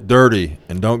don't get dirty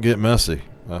and don't get messy.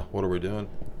 What are we doing?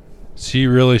 She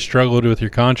really struggled with your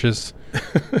conscience.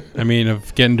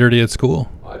 Of getting dirty at school.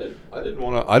 I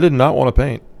did not want to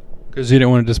paint. Because you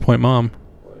didn't want to disappoint mom.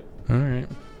 Right. All right.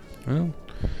 Well,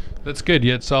 that's good.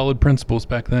 You had solid principles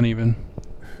back then, even.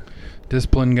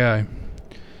 Disciplined guy.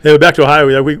 Yeah, back to Ohio.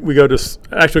 Yeah, we go to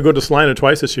Salina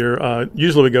twice this year.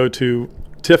 Usually we go to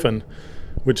Tiffin,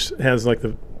 which has like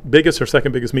the biggest or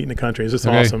second biggest meet in the country. It's just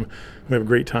awesome. We have a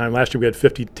great time. Last year we had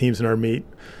 50 teams in our meet.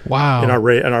 Wow. In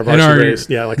our varsity race.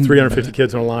 Yeah, like 350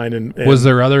 kids on a line. And was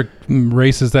there other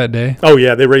races that day? Oh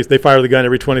yeah, they fire the gun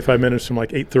every 25 minutes from like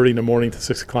 8:30 in the morning to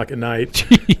 6 o'clock at night.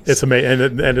 Jeez. It's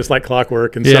amazing, and it's like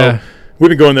clockwork. And so we've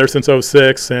been going there since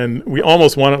 2006, and we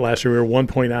almost won it last year. We were 1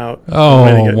 point out. Oh,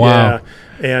 winning it. wow.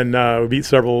 Yeah. And we beat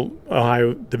several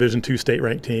Ohio Division II state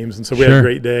ranked teams, and so we had a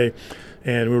great day.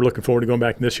 And we were looking forward to going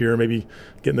back this year, maybe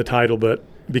getting the title. But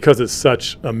because it's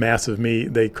such a massive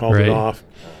meet, they called it off.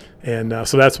 And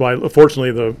so that's why,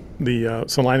 fortunately, the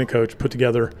Salina coach put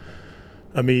together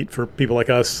a meet for people like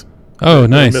us. Oh,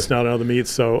 nice. Missing out on other meets.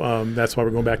 So that's why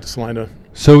we're going back to Salina.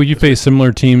 So you faced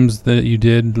similar teams that you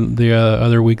did the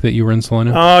other week that you were in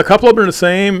Salina? A couple of them are the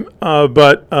same,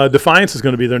 but Defiance is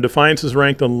going to be there. And Defiance is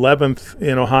ranked 11th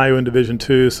in Ohio in Division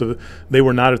II, so they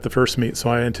were not at the first meet. So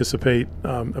I anticipate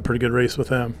a pretty good race with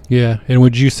them. Yeah, and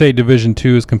would you say Division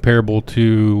II is comparable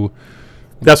to?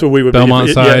 That's what we would Belmont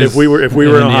be. Size. Yeah, if we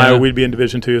were in Ohio, we'd be in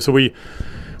Division II. So we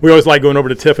always like going over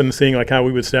to Tiffin and seeing like how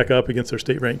we would stack up against our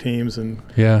state ranked teams. And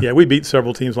we beat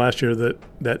several teams last year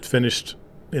that finished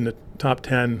in the top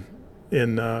 10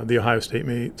 in the Ohio State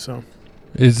meet. So,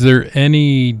 is there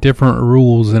any different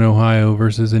rules in Ohio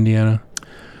versus Indiana?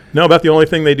 No, about the only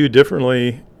thing they do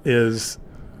differently is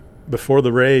before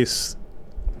the race,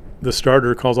 the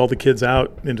starter calls all the kids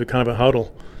out into kind of a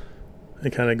huddle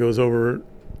and kind of goes over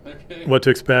what to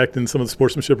expect and some of the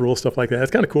sportsmanship rules, stuff like that.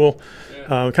 It's kind of cool.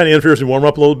 Kind of interferes in warm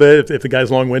up a little bit if the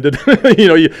guy's long-winded.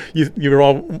 You're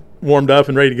all warmed up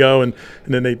and ready to go, and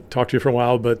then they talk to you for a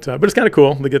while. But it's kind of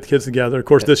cool. They get the kids together. Of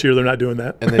course, this year they're not doing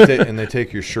that. And they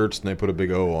take your shirts and they put a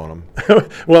big O on them.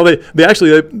 Well, they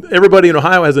actually everybody in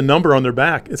Ohio has a number on their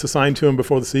back. It's assigned to them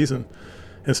before the season.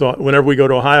 And so whenever we go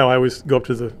to Ohio, I always go up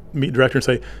to the meet director and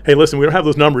say, hey, listen, we don't have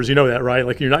those numbers. You know that, right?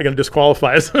 Like, you're not going to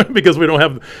disqualify us because we don't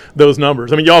have those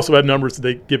numbers. I mean, you also have numbers that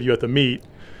they give you at the meet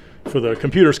for the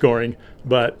computer scoring.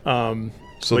 But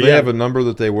so they have a number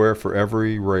that they wear for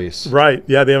every race. Right.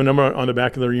 Yeah, they have a number on the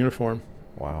back of their uniform.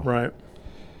 Wow. Right.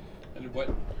 And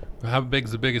how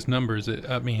big's the biggest number? Is it?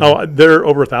 They're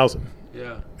over 1,000.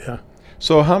 Yeah. Yeah.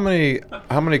 So how many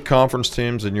conference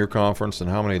teams in your conference and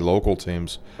how many local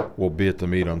teams will be at the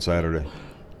meet on Saturday?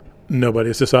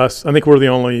 Nobody. It's just us. I think we're the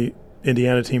only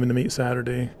Indiana team in the meet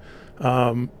Saturday.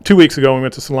 2 weeks ago, we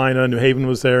went to Salina. New Haven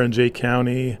was there, and Jay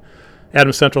County.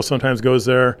 Adams Central sometimes goes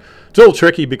there. It's a little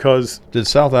tricky because... Did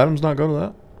South Adams not go to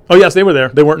that? Oh, yes, they were there.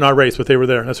 They weren't in our race, but they were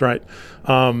there. That's right.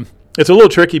 It's a little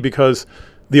tricky because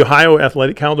the Ohio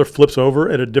athletic calendar flips over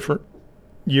at a different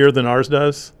year than ours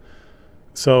does.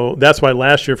 So that's why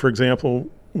last year, for example,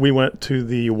 we went to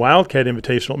the Wildcat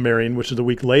Invitational at Marion, which is a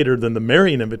week later than the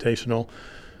Marion Invitational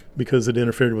because it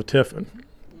interfered with Tiffin.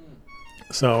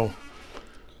 So...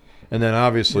 And then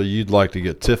obviously you'd like to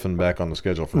get Tiffin back on the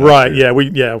schedule for next year.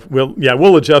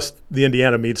 We'll adjust the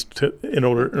Indiana meets in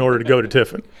order to go to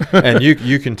Tiffin. And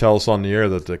you can tell us on the air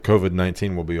that the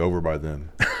COVID-19 will be over by then.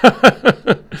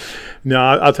 No,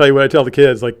 I'll tell you what I tell the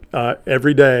kids. Like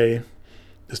every day,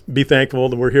 just be thankful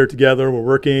that we're here together. We're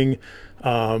working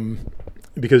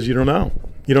because you don't know.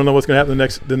 You don't know what's going to happen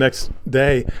the next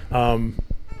day.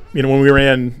 When we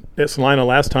ran at Salina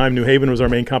last time, New Haven was our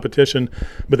main competition,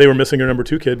 but they were missing their number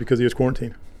 2 kid because he was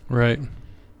quarantined. Right.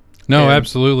 No, And, –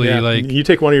 absolutely. Like you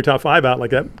take one of your top 5 out,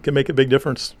 like that can make a big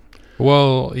difference.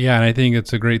 Well, yeah, and I think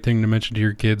it's a great thing to mention to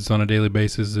your kids on a daily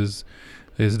basis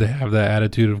is to have that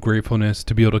attitude of gratefulness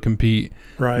to be able to compete.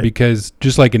 Right. Because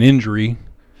just like an injury,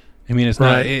 I mean, it's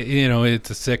Right. not, it's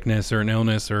a sickness or an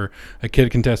illness, or a kid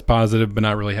can test positive but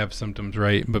not really have symptoms,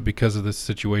 right? But because of this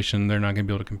situation, they're not going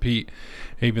to be able to compete,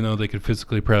 even though they could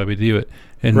physically probably do it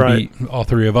and Right. beat all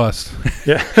 3 of us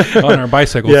Yeah. on our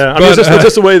bicycles. Yeah, I mean, it's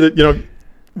just a way that,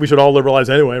 we should all liberalize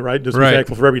anyway, right? Just Right. be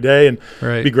thankful for every day and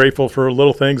Right. be grateful for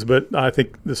little things. But I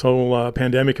think this whole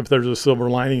pandemic, if there's a silver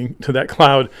lining to that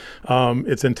cloud,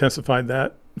 it's intensified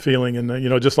that feeling.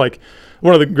 And, just like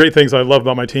one of the great things I love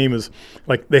about my team is,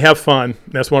 like, they have fun.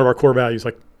 That's one of our core values,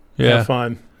 like, have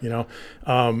fun,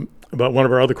 but one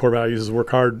of our other core values is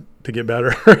work hard to get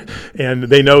better. And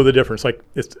they know the difference. Like,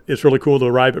 it's really cool to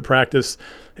arrive at practice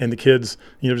and the kids,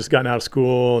 just gotten out of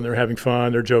school and they're having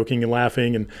fun, they're joking and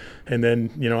laughing. And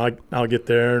then, I'll get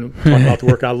there and talk about the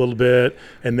workout a little bit.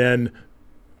 And then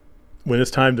when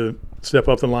it's time to step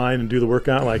up the line and do the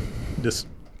workout, like, just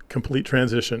complete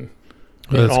transition.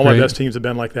 Well, all great. my best teams have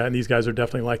been like that, and these guys are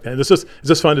definitely like that. And it's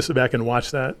just fun to sit back and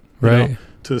watch that, Right.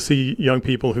 to see young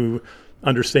people who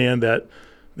understand that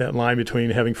line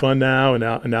between having fun now and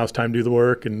now it's time to do the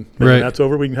work, and when Right. that's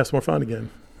over, we can have some more fun again.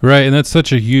 Right, and that's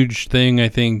such a huge thing, I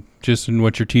think, just in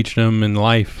what you're teaching them in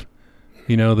life.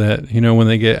 That when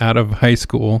they get out of high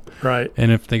school, right,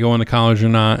 and if they go into college or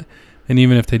not, and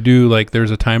even if they do, like,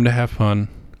 there's a time to have fun,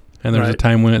 and there's a Right.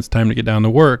 time when it's time to get down to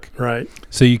work. Right.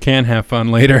 So you can have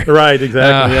fun later. Right,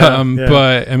 exactly. Yeah.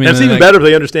 But I mean, and it's even better if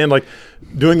they understand, like,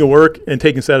 doing the work and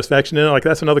taking satisfaction in it. Like,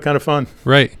 that's another kind of fun.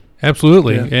 Right.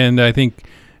 Absolutely. Yeah. And I think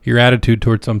your attitude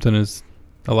towards something is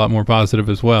a lot more positive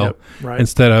as well. Yep, right.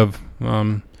 Instead of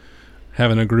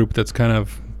having a group that's kind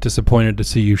of disappointed to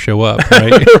see you show up,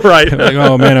 right? Right. Like,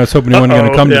 oh man, I was hoping you weren't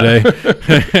going to come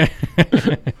today.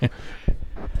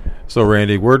 So,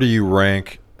 Randy, where do you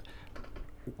rank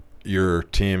your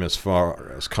team as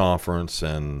far as conference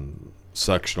and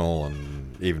sectional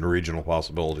and even regional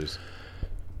possibilities?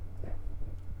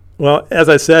 Well, as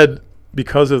I said,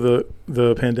 because of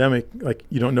the pandemic, like,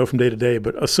 you don't know from day to day,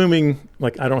 but assuming,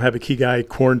 like, I don't have a key guy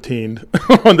quarantined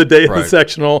on the day of the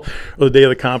sectional or the day of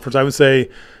the conference, I would say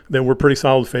that we're pretty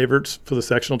solid favorites for the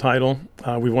sectional title.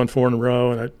 We've won 4 in a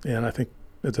row, and I think,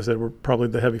 as I said, we're probably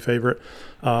the heavy favorite.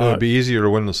 It would be easier to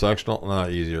win the sectional.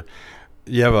 Not easier.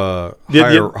 You have a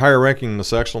higher ranking in the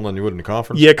sectional than you would in the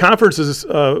conference? Yeah, conference is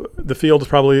the field is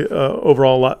probably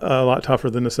overall a lot tougher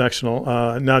than the sectional.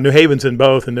 Now, New Haven's in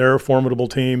both, and they're a formidable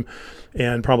team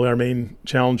and probably our main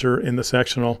challenger in the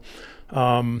sectional.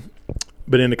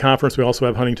 But in the conference, we also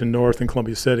have Huntington North and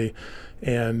Columbia City,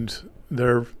 and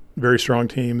they're very strong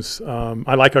teams.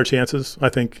 I like our chances. I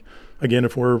think, again,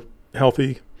 if we're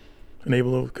healthy and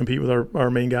able to compete with our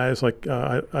main guys, like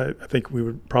I think we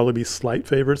would probably be slight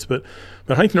favorites, but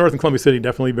Huntington North and Columbia City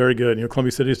definitely very good.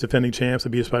 Columbia City is defending champs. They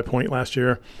beat us by a point last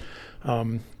year.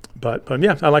 But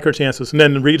yeah, I like our chances. And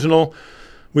then the regional,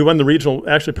 we won the regional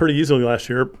actually pretty easily last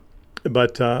year,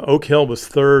 but Oak Hill was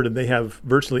third, and they have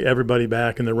virtually everybody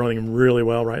back, and they're running really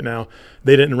well right now.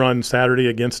 They didn't run Saturday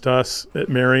against us at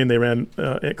Marion. They ran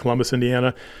at Columbus,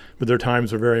 Indiana, but their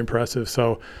times are very impressive.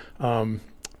 So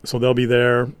they'll be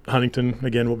there. Huntington,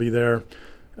 again, will be there.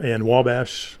 And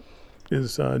Wabash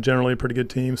is generally a pretty good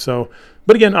team. So,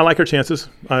 but again, I like our chances.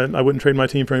 I wouldn't trade my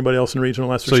team for anybody else in regional,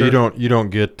 that's for sure. So you don't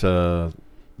get the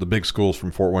big schools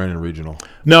from Fort Wayne in regional?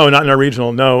 No, not in our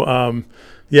regional, no.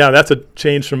 Yeah, that's a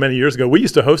change from many years ago. We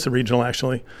used to host a regional,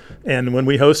 actually. And when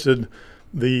we hosted,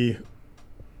 the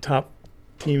top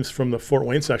teams from the Fort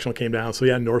Wayne sectional came down. So,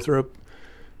 yeah, Northrop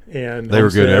and they Homestead, were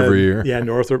good every year. Yeah,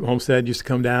 Northrop, Homestead used to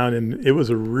come down, and it was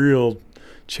a real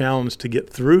challenge to get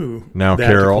through now that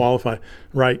Carroll. to qualify.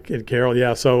 Right, at Carroll,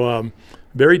 yeah. So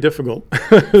very difficult.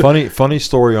 Funny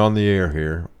story on the air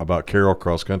here about Carroll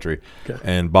cross country. Okay.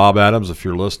 And Bob Adams, if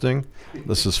you're listening,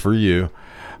 this is for you.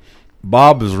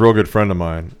 Bob is a real good friend of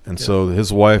mine, and so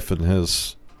his wife and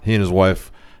he and his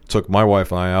wife took my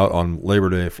wife and I out on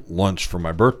Labor Day lunch for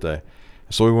my birthday.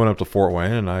 So we went up to Fort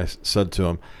Wayne, and I said to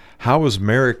him, "How is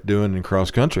Merrick doing in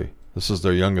cross country?" This is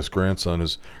their youngest grandson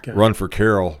who's run for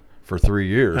Carroll for 3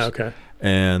 years. Okay.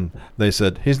 And they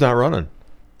said, "He's not running."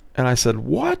 And I said,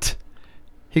 "What?"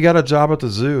 He got a job at the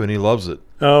zoo, and he loves it.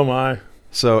 Oh, my.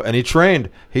 So, and he trained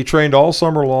all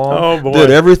summer long. Oh, boy. Did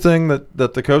everything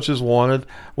that the coaches wanted,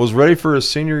 was ready for his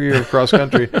senior year of cross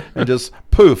country, and just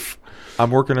poof, I'm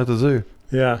working at the zoo.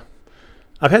 Yeah.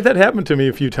 I've had that happen to me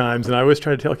a few times, and I always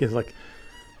try to tell kids, like,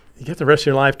 you get the rest of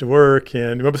your life to work,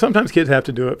 but sometimes kids have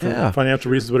to do it for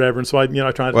financial reasons, whatever. And so I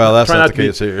try. Well, that's try not not the to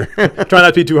case here. try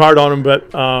not to be too hard on them,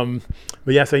 but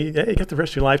But yeah, so you got the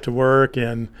rest of your life to work,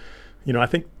 and I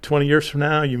think 20 years from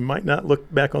now, you might not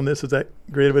look back on this as that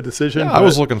great of a decision. Yeah, I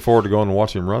was looking forward to going and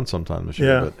watching him run sometime this year.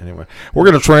 Yeah. But anyway, we're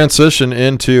going to transition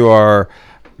into our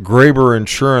Graber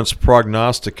Insurance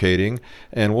prognosticating,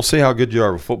 and we'll see how good you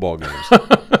are with football games.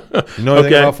 You know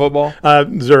anything about football?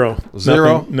 Zero.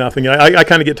 Zero? Nothing. I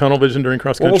kind of get tunnel vision during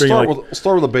cross country. We'll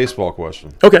start with a baseball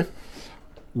question. Okay.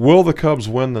 Will the Cubs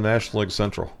win the National League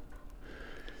Central?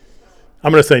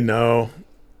 I'm going to say no.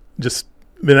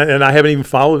 And I haven't even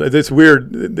followed it. It's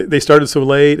weird. They started so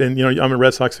late, and I'm a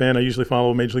Red Sox fan. I usually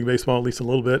follow Major League Baseball at least a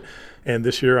little bit, and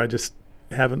this year I just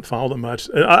haven't followed it much.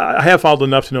 I have followed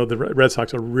enough to know the Red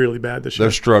Sox are really bad this year.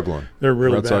 They're struggling. They're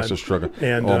really Red bad. Sox are struggling.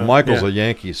 And Michael's a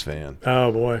Yankees fan.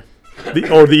 Oh boy,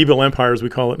 the evil empire, as we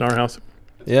call it in our house.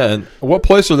 Yeah, and what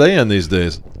place are they in these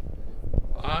days?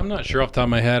 I'm not sure off the top of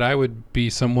my head. I would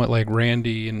be somewhat like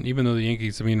Randy, and even though the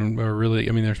Yankees, are really,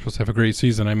 they're supposed to have a great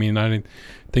season. I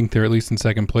think they're at least in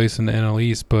second place in the NL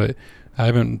East, but I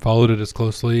haven't followed it as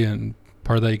closely, and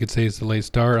part of that you could say is the late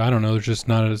start. I don't know. There's just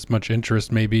not as much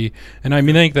interest maybe. And I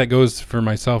think that goes for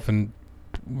myself, and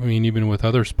even with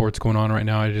other sports going on right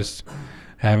now, I just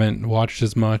haven't watched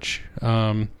as much,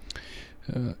 so,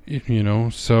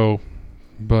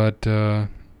 but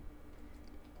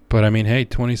hey,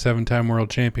 27-time world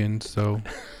champions, so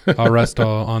I'll rest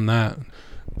on that.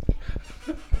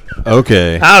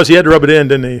 Okay. So he had to rub it in,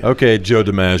 didn't he? Okay, Joe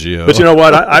DiMaggio. But you know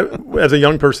what? I as a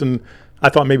young person, I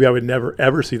thought maybe I would never,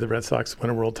 ever see the Red Sox win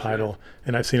a world title,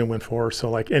 and I've seen them win 4,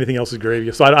 so, anything else is gravy.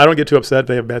 So I don't get too upset if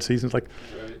they have bad seasons. I'm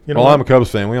a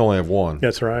Cubs fan. We only have one.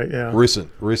 That's right, yeah.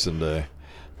 Recent day.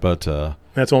 But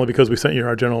that's only because we sent you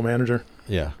our general manager.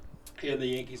 Yeah. And the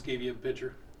Yankees gave you a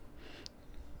pitcher.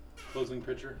 Closing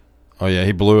pitcher. Oh yeah,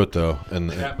 he blew it though.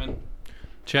 And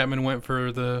Chapman went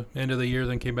for the end of the year,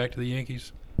 then came back to the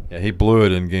Yankees. Yeah, he blew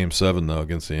it in Game 7 though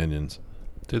against the Indians.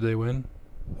 Did they win?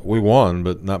 We won,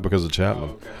 but not because of Chapman.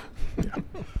 Oh, okay.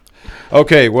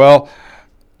 Okay, well,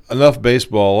 enough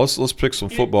baseball. Let's pick some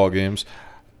football games.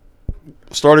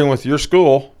 Starting with your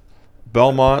school,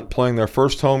 Belmont playing their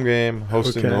first home game,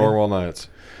 hosting the Norwell Knights.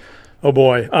 Oh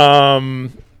boy.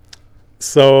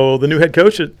 So the new head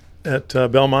coach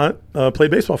at Belmont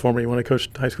played baseball for me when I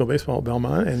coached high school baseball at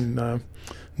Belmont, and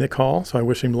Nick Hall, so I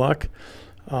wish him luck.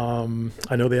 I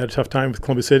know they had a tough time with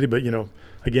Columbus City, but,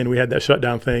 again, we had that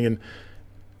shutdown thing, and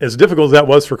as difficult as that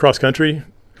was for cross country,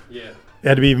 it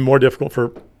had to be even more difficult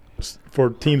for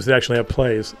teams that actually have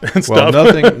plays and stuff.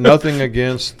 Well, nothing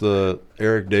against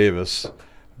Eric Davis,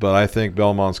 but I think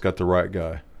Belmont's got the right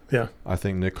guy. Yeah. I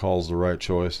think Nick Hall's the right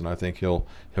choice, and I think he'll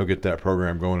get that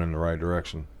program going in the right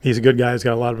direction. He's a good guy. He's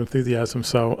got a lot of enthusiasm.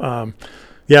 So,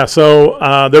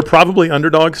 they're probably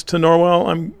underdogs to Norwell,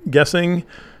 I'm guessing.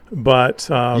 But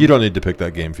you don't need to pick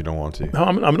that game if you don't want to. No,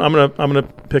 I'm gonna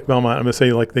pick Belmont. I'm gonna say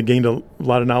they gained a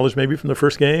lot of knowledge maybe from the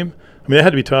first game. It had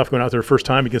to be tough going out there first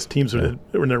time against teams that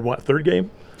were in their third game.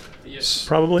 Yes,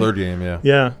 probably third game. Yeah.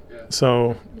 Yeah.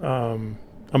 So I'm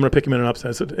gonna pick him in an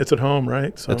upset. It's at home,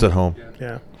 right? So it's at home.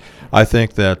 Yeah. I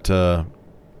think that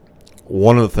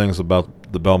one of the things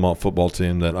about the Belmont football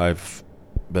team that I've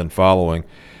been following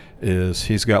is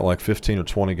he's got 15 or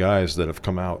 20 guys that have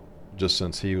come out just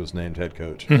since he was named head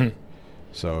coach. Mm-hmm.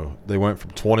 So they went from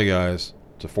 20 guys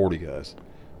to 40 guys.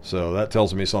 So that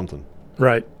tells me something.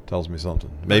 Right. Tells me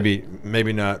something.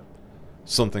 Maybe not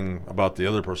something about the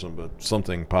other person, but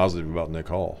something positive about Nick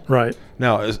Hall. Right.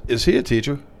 Now, is he a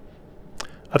teacher?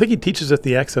 I think he teaches at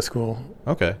the Access School.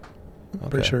 Okay. I'm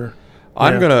pretty sure.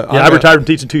 I retired from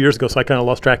teaching 2 years ago, so I kind of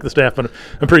lost track of the staff, but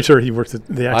I'm pretty sure he works at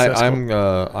the Access School.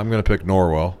 I'm going to pick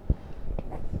Norwell.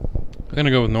 I'm going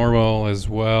to go with Norwell as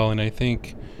well, and I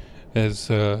think, as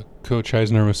Coach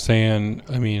Eisner was saying,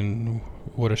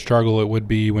 what a struggle it would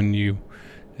be when you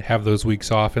have those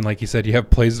weeks off, and like you said, you have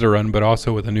plays to run, but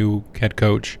also with a new head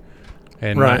coach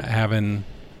and not having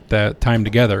that time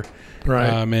together. Right.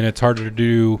 And it's harder to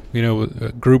do,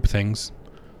 group things,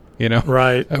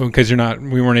 Right. Because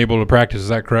we weren't able to practice. Is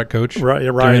that correct, Coach? Right.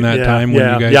 Right. During that time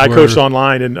when you guys I coached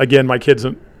online, and again, my kids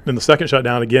in the second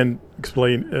shutdown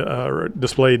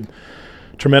displayed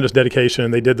tremendous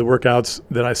dedication. They did the workouts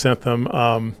that I sent them,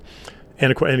 and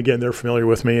again, they're familiar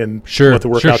with me and what the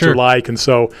workouts are like, and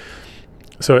so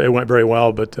it went very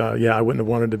well. But I wouldn't have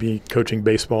wanted to be coaching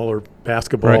baseball or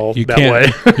basketball way. You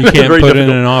can't put in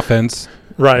an offense,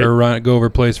 right, or go over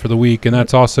plays for the week, and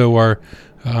that's also our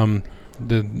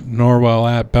the Norwell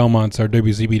at Belmont's our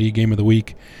WZBD game of the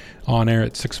week on air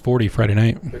at 6:40 Friday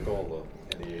night. Pick all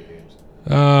the NEA games.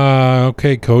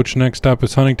 Okay, Coach. Next up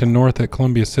is Huntington North at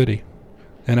Columbia City.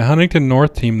 And a Huntington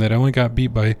North team that only got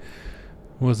beat by,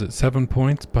 7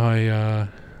 points by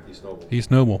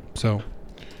East Noble. So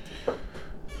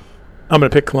I'm going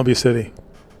to pick Columbia City.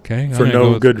 Okay. For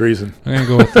no good reason. I'm going to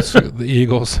go with the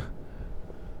Eagles.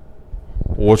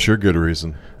 What's your good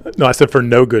reason? No, I said for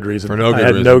no good reason. For no good I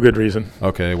had reason. no good reason.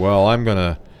 Okay, well, I'm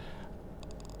gonna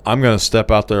step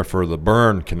out there for the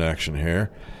Bern connection here,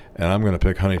 and I'm gonna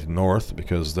pick Huntington North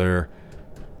because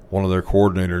one of their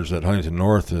coordinators at Huntington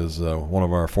North is one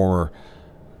of our former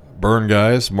Bern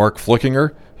guys, Mark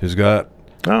Flickinger, who's got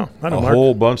a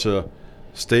whole bunch of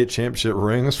state championship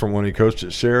rings from when he coached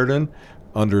at Sheridan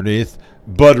underneath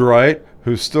Bud Wright,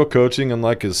 who's still coaching in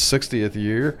like his 60th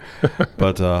year.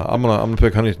 But I'm gonna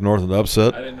pick Huntington North in the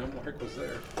upset. I didn't know Mark was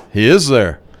there. He is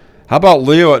there. How about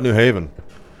Leo at New Haven?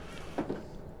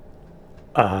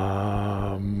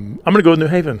 I'm gonna go with New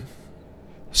Haven.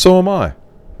 So am I.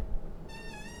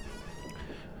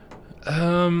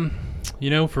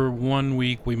 For 1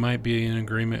 week we might be in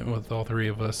agreement with all three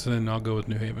of us, and I'll go with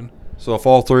New Haven. So if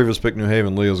all three of us pick New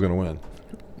Haven, Leo's going to win.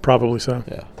 Probably so.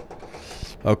 Yeah.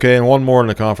 Okay, and one more in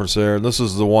the conference there. This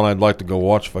is the one I'd like to go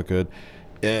watch if I could.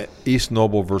 East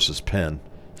Noble versus Penn.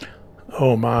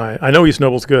 Oh, my. I know East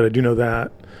Noble's good. I do know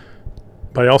that.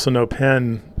 But I also know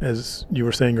Penn, as you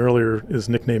were saying earlier, is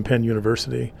nicknamed Penn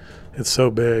University. It's so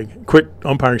big. Quick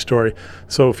umpiring story.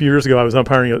 So a few years ago, I was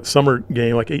umpiring a summer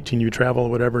game, like 18U travel or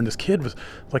whatever, and this kid was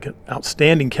like an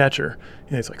outstanding catcher.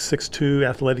 And he's like 6'2",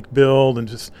 athletic build, and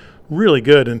just really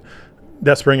good. And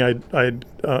that spring, I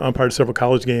umpired several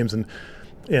college games, and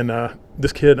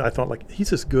this kid, I thought, like,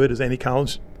 he's as good as any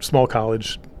small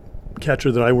college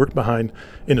catcher that I worked behind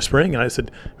in the spring. And I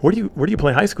said, where do you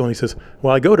play high school? And he says,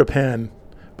 well, I go to Penn,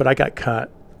 but I got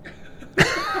cut.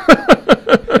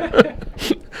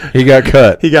 He got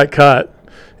cut. He got cut.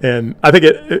 And I think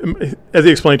as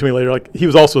he explained to me later, like, he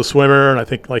was also a swimmer, and I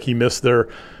think like he missed their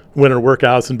winter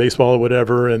workouts in baseball or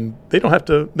whatever, and they don't have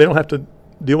to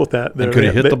deal with that. And could he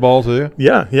hit the ball too?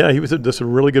 Yeah, he was just a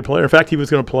really good player. In fact, he was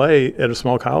going to play at a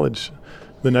small college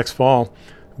the next fall,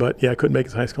 but yeah, couldn't make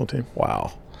his high school team.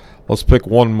 Wow. Let's pick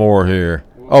one more here.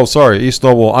 Oh, sorry, East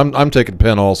Noble. I'm taking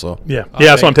Penn also. Yeah,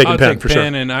 so I'm taking Penn for sure.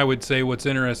 And I would say what's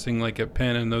interesting, like at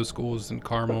Penn and those schools in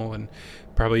Carmel and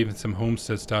probably even some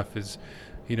Homestead stuff, is,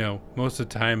 most of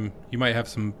the time you might have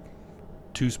some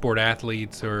two-sport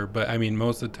athletes, but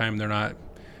most of the time they're not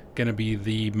going to be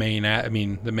the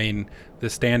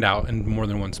standout in more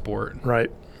than one sport. Right.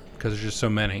 Because there's just so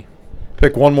many.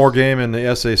 Pick one more game in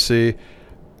the SAC.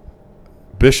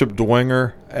 Bishop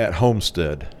Dwenger at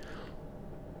Homestead.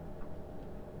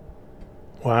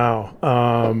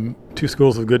 Wow. Two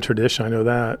schools of good tradition. I know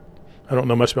that. I don't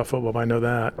know much about football, but I know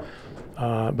that.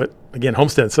 But again,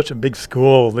 Homestead's such a big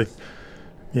school. I'm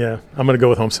going to go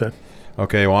with Homestead.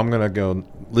 Okay, well, I'm going to go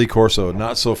Lee Corso.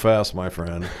 Not so fast, my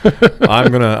friend.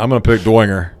 I'm gonna pick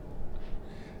Dwenger.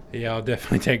 Yeah, I'll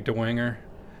definitely take Dwenger.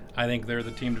 I think they're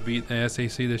the team to beat in the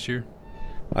SAC this year.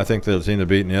 I think they're the team to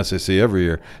beat in the SAC every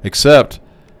year. Except,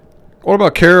 what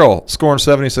about Carroll scoring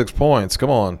 76 points? Come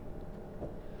on.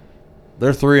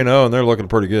 They're 3-0, and they're looking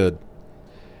pretty good.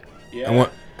 Yeah,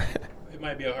 it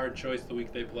might be a hard choice the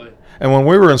week they play. And when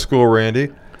we were in school,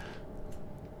 Randy,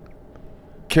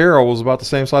 Carroll was about the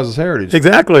same size as Heritage.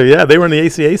 Exactly, yeah. They were in the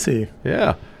ACAC.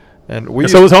 Yeah. And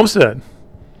so was Homestead.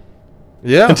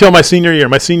 Yeah. Until my senior year.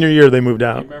 My senior year, they moved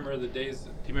out. Do you remember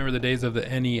the days of the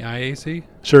NEIAC?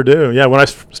 Sure do. Yeah, when I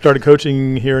started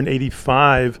coaching here in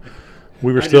 '85,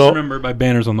 we were I just remember by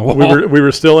banners on the wall. We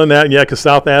were still in that, because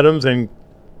South Adams and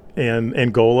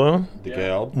Angola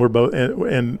we're both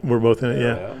in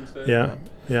it.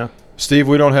 Yeah. Steve,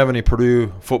 we don't have any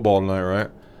Purdue football tonight, right?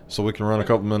 So we can run a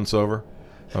couple minutes over.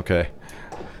 Okay.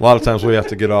 A lot of times we have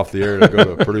to get off the air to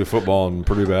go to Purdue football and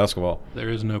Purdue basketball. There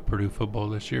is no Purdue football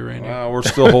this year, Randy. We're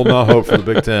still holding out hope for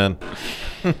the Big Ten.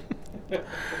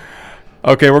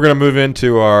 Okay, we're going to move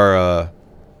into our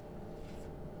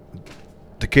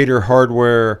Decatur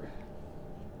Hardware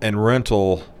and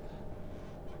Rental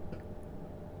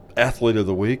Athlete of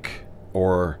the Week,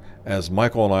 or as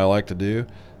Michael and I like to do,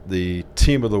 the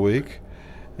Team of the Week.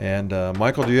 And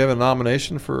Michael, do you have a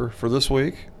nomination for this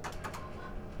week?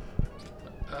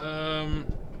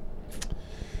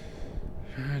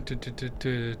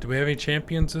 Do we have any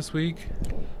champions this week?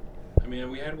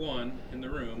 We had one in the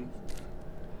room.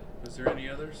 Was there any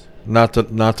others? Not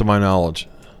to my knowledge.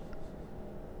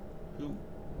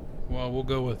 Well, we'll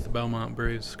go with the Belmont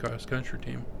Braves cross country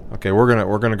team. Okay,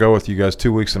 we're gonna go with you guys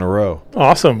 2 weeks in a row.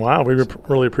 Awesome! Wow, we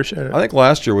really appreciate it. I think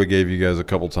last year we gave you guys a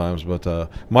couple times, but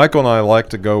Michael and I like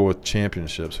to go with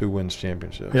championships. Who wins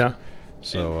championships? Yeah.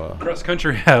 So cross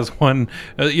country has one.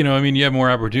 You have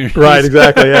more opportunities. Right.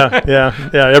 Exactly. Yeah.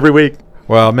 Every week.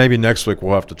 Well, maybe next week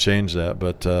we'll have to change that.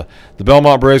 But the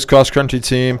Belmont Braves cross country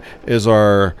team is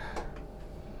our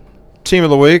Team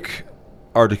of the Week.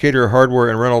 our Decatur Hardware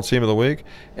and Rental Team of the Week.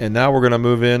 And now we're going to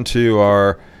move into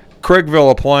our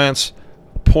Craigville Appliance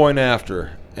Point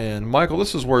After. And, Michael,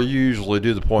 this is where you usually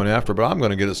do the point after, but I'm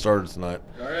going to get it started tonight.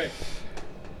 All right.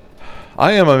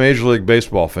 I am a Major League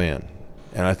Baseball fan,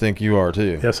 and I think you are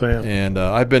too. Yes, I am. And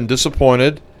I've been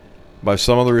disappointed by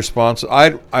some of the responses.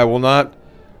 I will not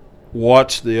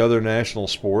watch the other national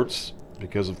sports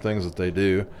because of things that they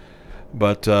do,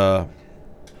 but I'm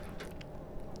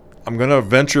going to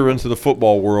venture into the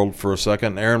football world for a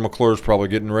second. Aaron McClure's probably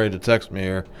getting ready to text me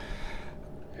here.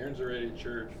 Aaron's already at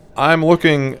church. I'm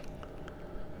looking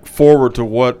forward to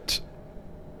what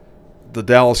the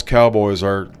Dallas Cowboys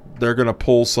are. They're going to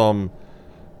pull some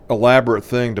elaborate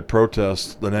thing to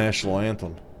protest the national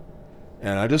anthem.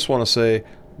 And I just want to say,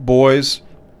 boys,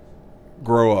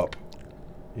 grow up.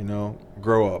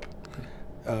 Grow up.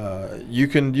 You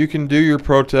can do your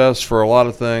protests for a lot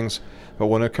of things, but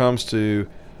when it comes to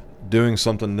doing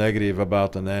something negative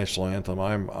about the national anthem,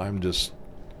 I'm just,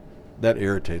 that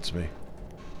irritates me.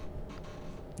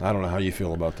 I don't know how you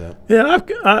feel about that. Yeah,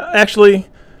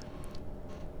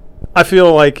 I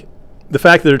feel like the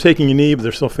fact that they're taking a knee, but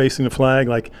they're still facing the flag,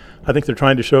 like I think they're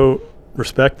trying to show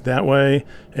respect that way,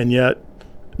 and yet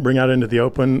bring out into the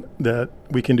open that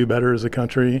we can do better as a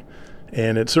country,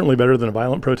 and it's certainly better than a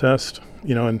violent protest.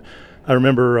 And I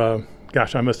remember,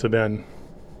 I must have been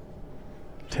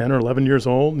 10 or 11 years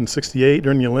old in '68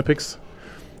 during the Olympics,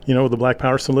 with the Black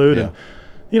Power salute. Yeah.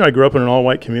 And, I grew up in an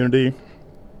all-white community.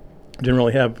 Didn't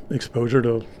really have exposure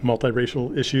to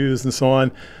multiracial issues and so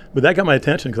on, but that got my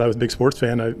attention because I was a big sports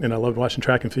fan and I loved watching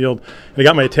track and field. And it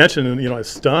got my attention, and I was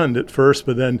stunned at first,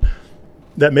 but then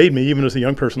that made me, even as a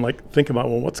young person, like think about,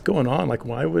 well, what's going on? Like,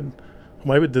 why would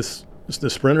this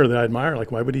sprinter that I admire,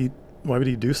 like why would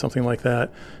he do something like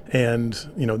that? And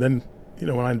then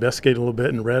when I investigated a little bit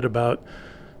and read about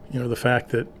the fact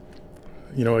that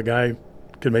a guy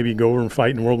could maybe go over and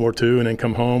fight in World War II and then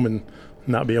come home and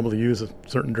not be able to use a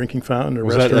certain drinking fountain or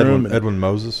restroom. Was that Edwin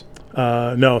Moses?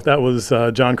 No, that was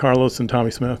John Carlos and Tommy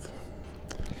Smith.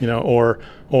 To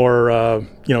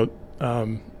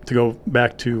go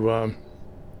back to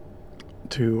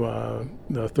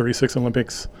the '36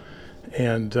 Olympics,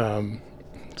 and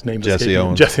his name's Jesse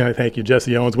Owens. Thank you.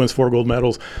 Jesse Owens wins 4 gold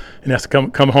medals, and has to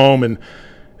come home and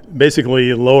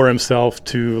basically lower himself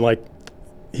to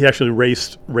he actually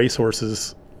raced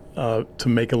racehorses. To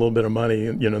make a little bit of money,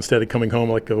 instead of coming home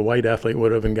like a white athlete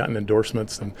would have and gotten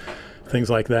endorsements and things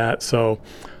like that. So,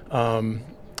 I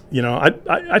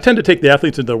tend to take the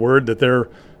athletes at their word that they're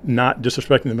not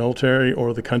disrespecting the military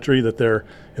or the country, that they're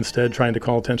instead trying to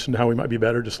call attention to how we might be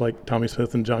better, just like Tommy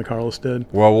Smith and John Carlos did.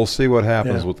 Well, we'll see what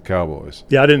happens with the Cowboys.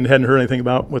 Yeah, I hadn't heard anything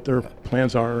about what their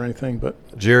plans are or anything,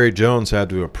 but Jerry Jones had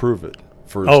to approve it.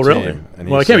 For his oh, really? Team, and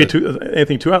well, it can't be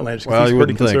anything too outlandish. Well, he's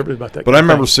pretty conservative about that. But I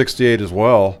remember '68 as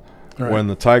well, right, when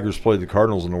the Tigers played the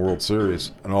Cardinals in the World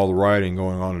Series and all the rioting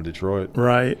going on in Detroit.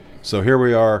 Right. So here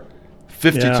we are,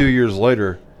 52 years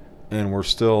later, and we're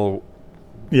still.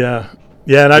 Yeah,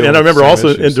 and I remember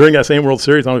also during that same World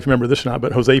Series, I don't know if you remember this or not,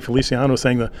 but Jose Feliciano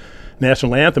sang the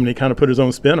national anthem, and he kind of put his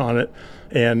own spin on it,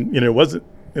 and it wasn't.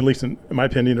 At least in my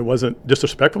opinion, it wasn't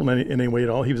disrespectful in any way at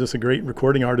all. He was just a great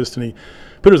recording artist, and he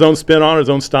put his own spin on it, his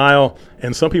own style.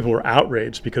 And some people were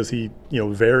outraged because he,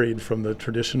 varied from the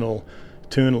traditional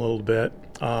tune a little bit.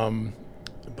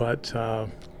 But I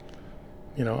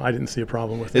didn't see a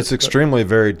problem with it. It's extremely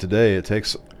varied today. It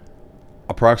takes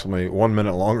approximately 1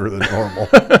 minute longer than normal.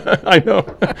 I know.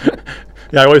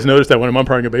 Yeah, I always notice that when I'm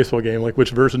umpiring a baseball game, like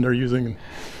which version they're using.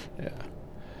 Yeah.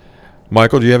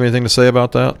 Michael, do you have anything to say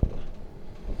about that?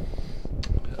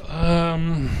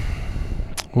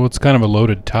 Well, it's kind of a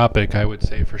loaded topic, I would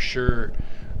say, for sure.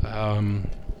 I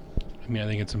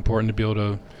think it's important to be able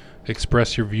to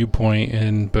express your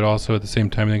viewpoint, but also at the same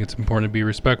time, I think it's important to be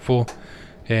respectful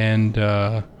and,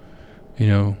 to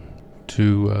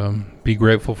be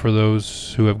grateful for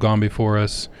those who have gone before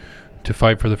us to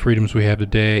fight for the freedoms we have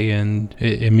today. And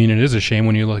it is a shame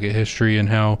when you look at history and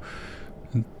how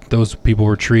those people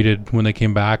were treated when they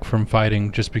came back from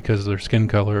fighting just because of their skin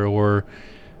color or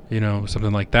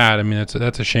something like that.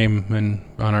 That's a shame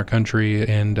on our country,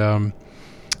 and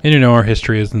our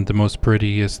history isn't the most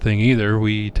prettiest thing either.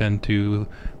 We tend to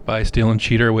buy, steal, and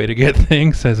cheat our way to get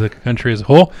things as a country as a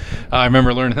whole. I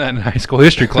remember learning that in high school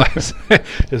history class.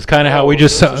 It's kind of how we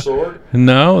just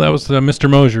No, that was Mr.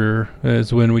 Mosier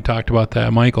is when we talked about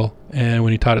that, Michael, and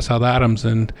when he taught us South Adams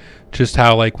and just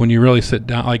how, when you really sit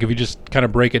down, if you just kind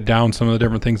of break it down, some of the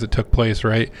different things that took place,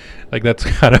 right? That's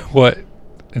kind of what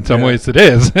in some ways it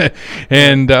is.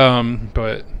 And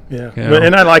but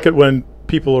and I like it when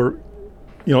people are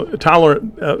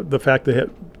tolerant the fact they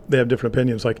have different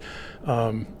opinions.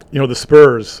 the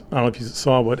Spurs, I don't know if you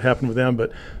saw what happened with them,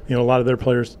 but, a lot of their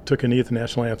players took a knee at the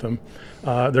national anthem.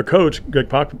 Their coach, Greg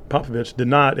Popovich, did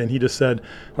not, and he just said,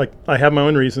 I have my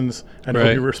own reasons, and I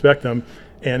hope you respect them.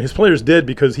 And his players did,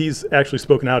 because he's actually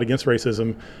spoken out against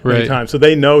racism many times. So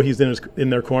they know he's in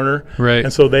their corner. Right.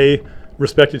 And so they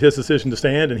respected his decision to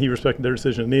stand, and he respected their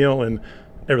decision to kneel, and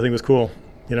everything was cool,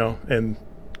 and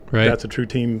that's a true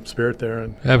team spirit there.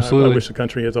 And absolutely. I wish the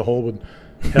country as a whole would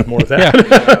have more of that.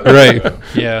 Yeah. Right.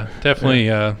 Yeah, definitely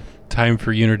time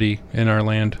for unity in our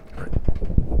land.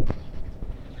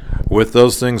 With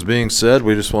those things being said,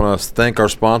 we just want to thank our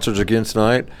sponsors again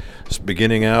tonight,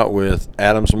 beginning out with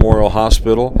Adams Memorial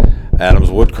Hospital, Adams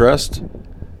Woodcrest,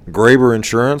 Graber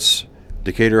Insurance,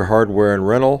 Decatur Hardware and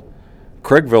Rental,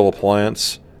 Craigville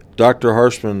Appliance, Dr.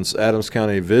 Harshman's Adams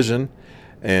County Vision,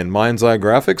 and Mind's Eye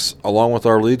Graphics, along with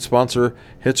our lead sponsor,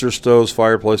 Hitzer Stoves,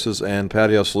 Fireplaces, and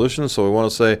Patio Solutions. So we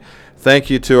want to say thank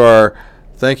you to our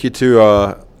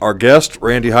guest,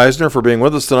 Randy Heisner, for being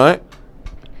with us tonight.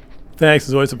 Thanks.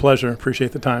 It's always a pleasure.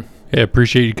 Appreciate the time. Yeah,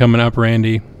 appreciate you coming up,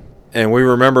 Randy. And we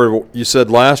remember you said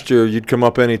last year you'd come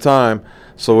up any time,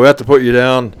 so we have to put you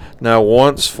down now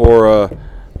once for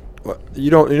you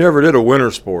never did a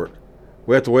winter sport.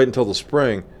 We have to wait until the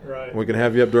spring. Right. We can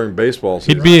have you up during baseball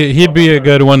season. He'd be a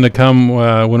good one to come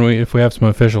if we have some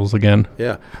officials again.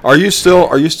 Yeah. Are you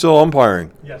still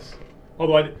umpiring? Yes.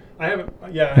 Although I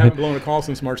haven't blown a call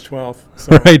since March 12th.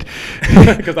 So right.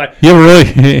 Because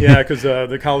because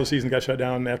the college season got shut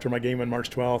down after my game on March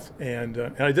 12th, and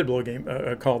I did blow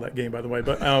a call that game, by the way,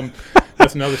 but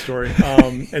that's another story.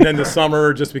 And then this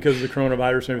summer, just because of the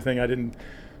coronavirus and everything, I didn't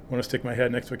want to stick my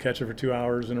head next to a catcher for 2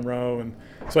 hours in a row, and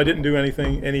so I didn't do any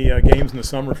games in the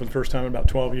summer for the first time in about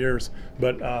 12 years.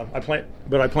 But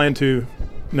I plan to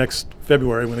next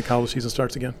February when the college season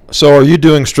starts again. So are you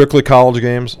doing strictly college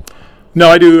games? No,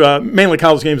 I do mainly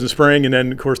college games in spring, and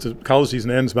then of course the college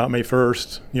season ends about May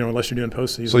 1st. Unless you're doing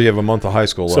postseason. So you have a month of high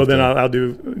school left. So then I'll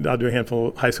do a handful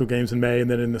of high school games in May, and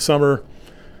then in the summer,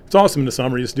 it's awesome in the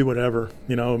summer. You just do whatever.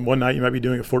 One night you might be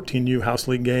doing a 14U house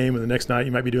league game, and the next night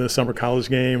you might be doing a summer college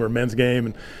game or men's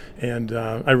game, and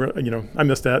I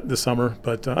missed that this summer,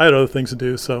 but I had other things to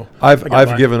do. So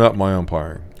I've given up my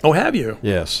umpiring. Oh, have you?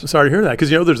 Yes. I'm sorry to hear that, because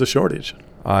there's a shortage.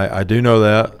 I do know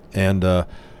that, and.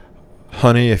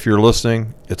 Honey, if you're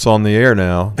listening, it's on the air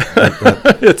now.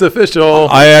 It's official.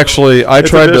 I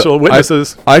tried official.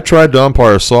 Witnesses. I tried to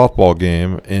umpire a softball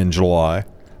game in July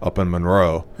up in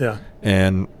Monroe. Yeah.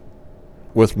 And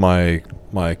with my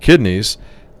kidneys,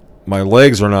 my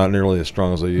legs are not nearly as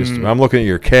strong as they used to. I'm looking at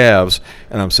your calves,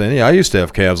 and I'm saying, yeah, I used to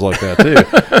have calves like that too,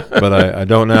 but I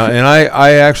don't now. And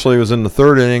I actually was in the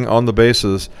third inning on the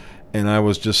bases, and I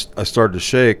started to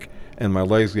shake, and my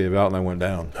legs gave out, and I went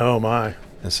down. Oh my.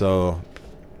 And so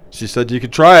she said, you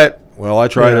could try it. Well, I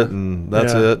tried it, and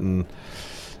that's it. And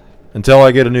until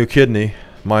I get a new kidney,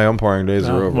 my umpiring days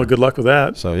are over. Well, good luck with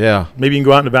that. So, yeah. Maybe you can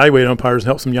go out and evaluate umpires and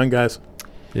help some young guys.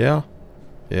 Yeah.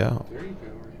 Yeah.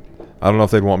 I don't know if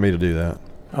they'd want me to do that.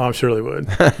 Oh, I'm sure they would.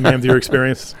 Man, with your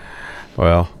experience.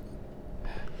 Well,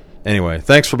 anyway,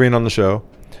 thanks for being on the show.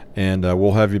 And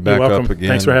we'll have you back up again.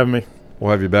 Thanks for having me. We'll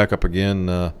have you back up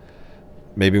again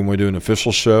maybe when we do an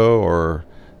official show or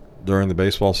during the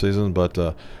baseball season. But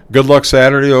good luck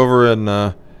Saturday over in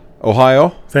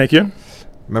Ohio. Thank you.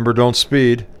 Remember, don't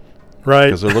speed. Right.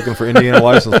 Because they're looking for Indiana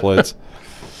license plates.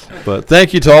 But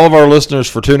thank you to all of our listeners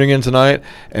for tuning in tonight.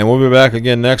 And we'll be back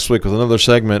again next week with another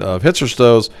segment of Hitzer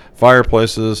Stoves,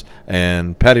 Fireplaces,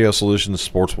 and Patio Solutions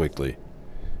Sports Weekly.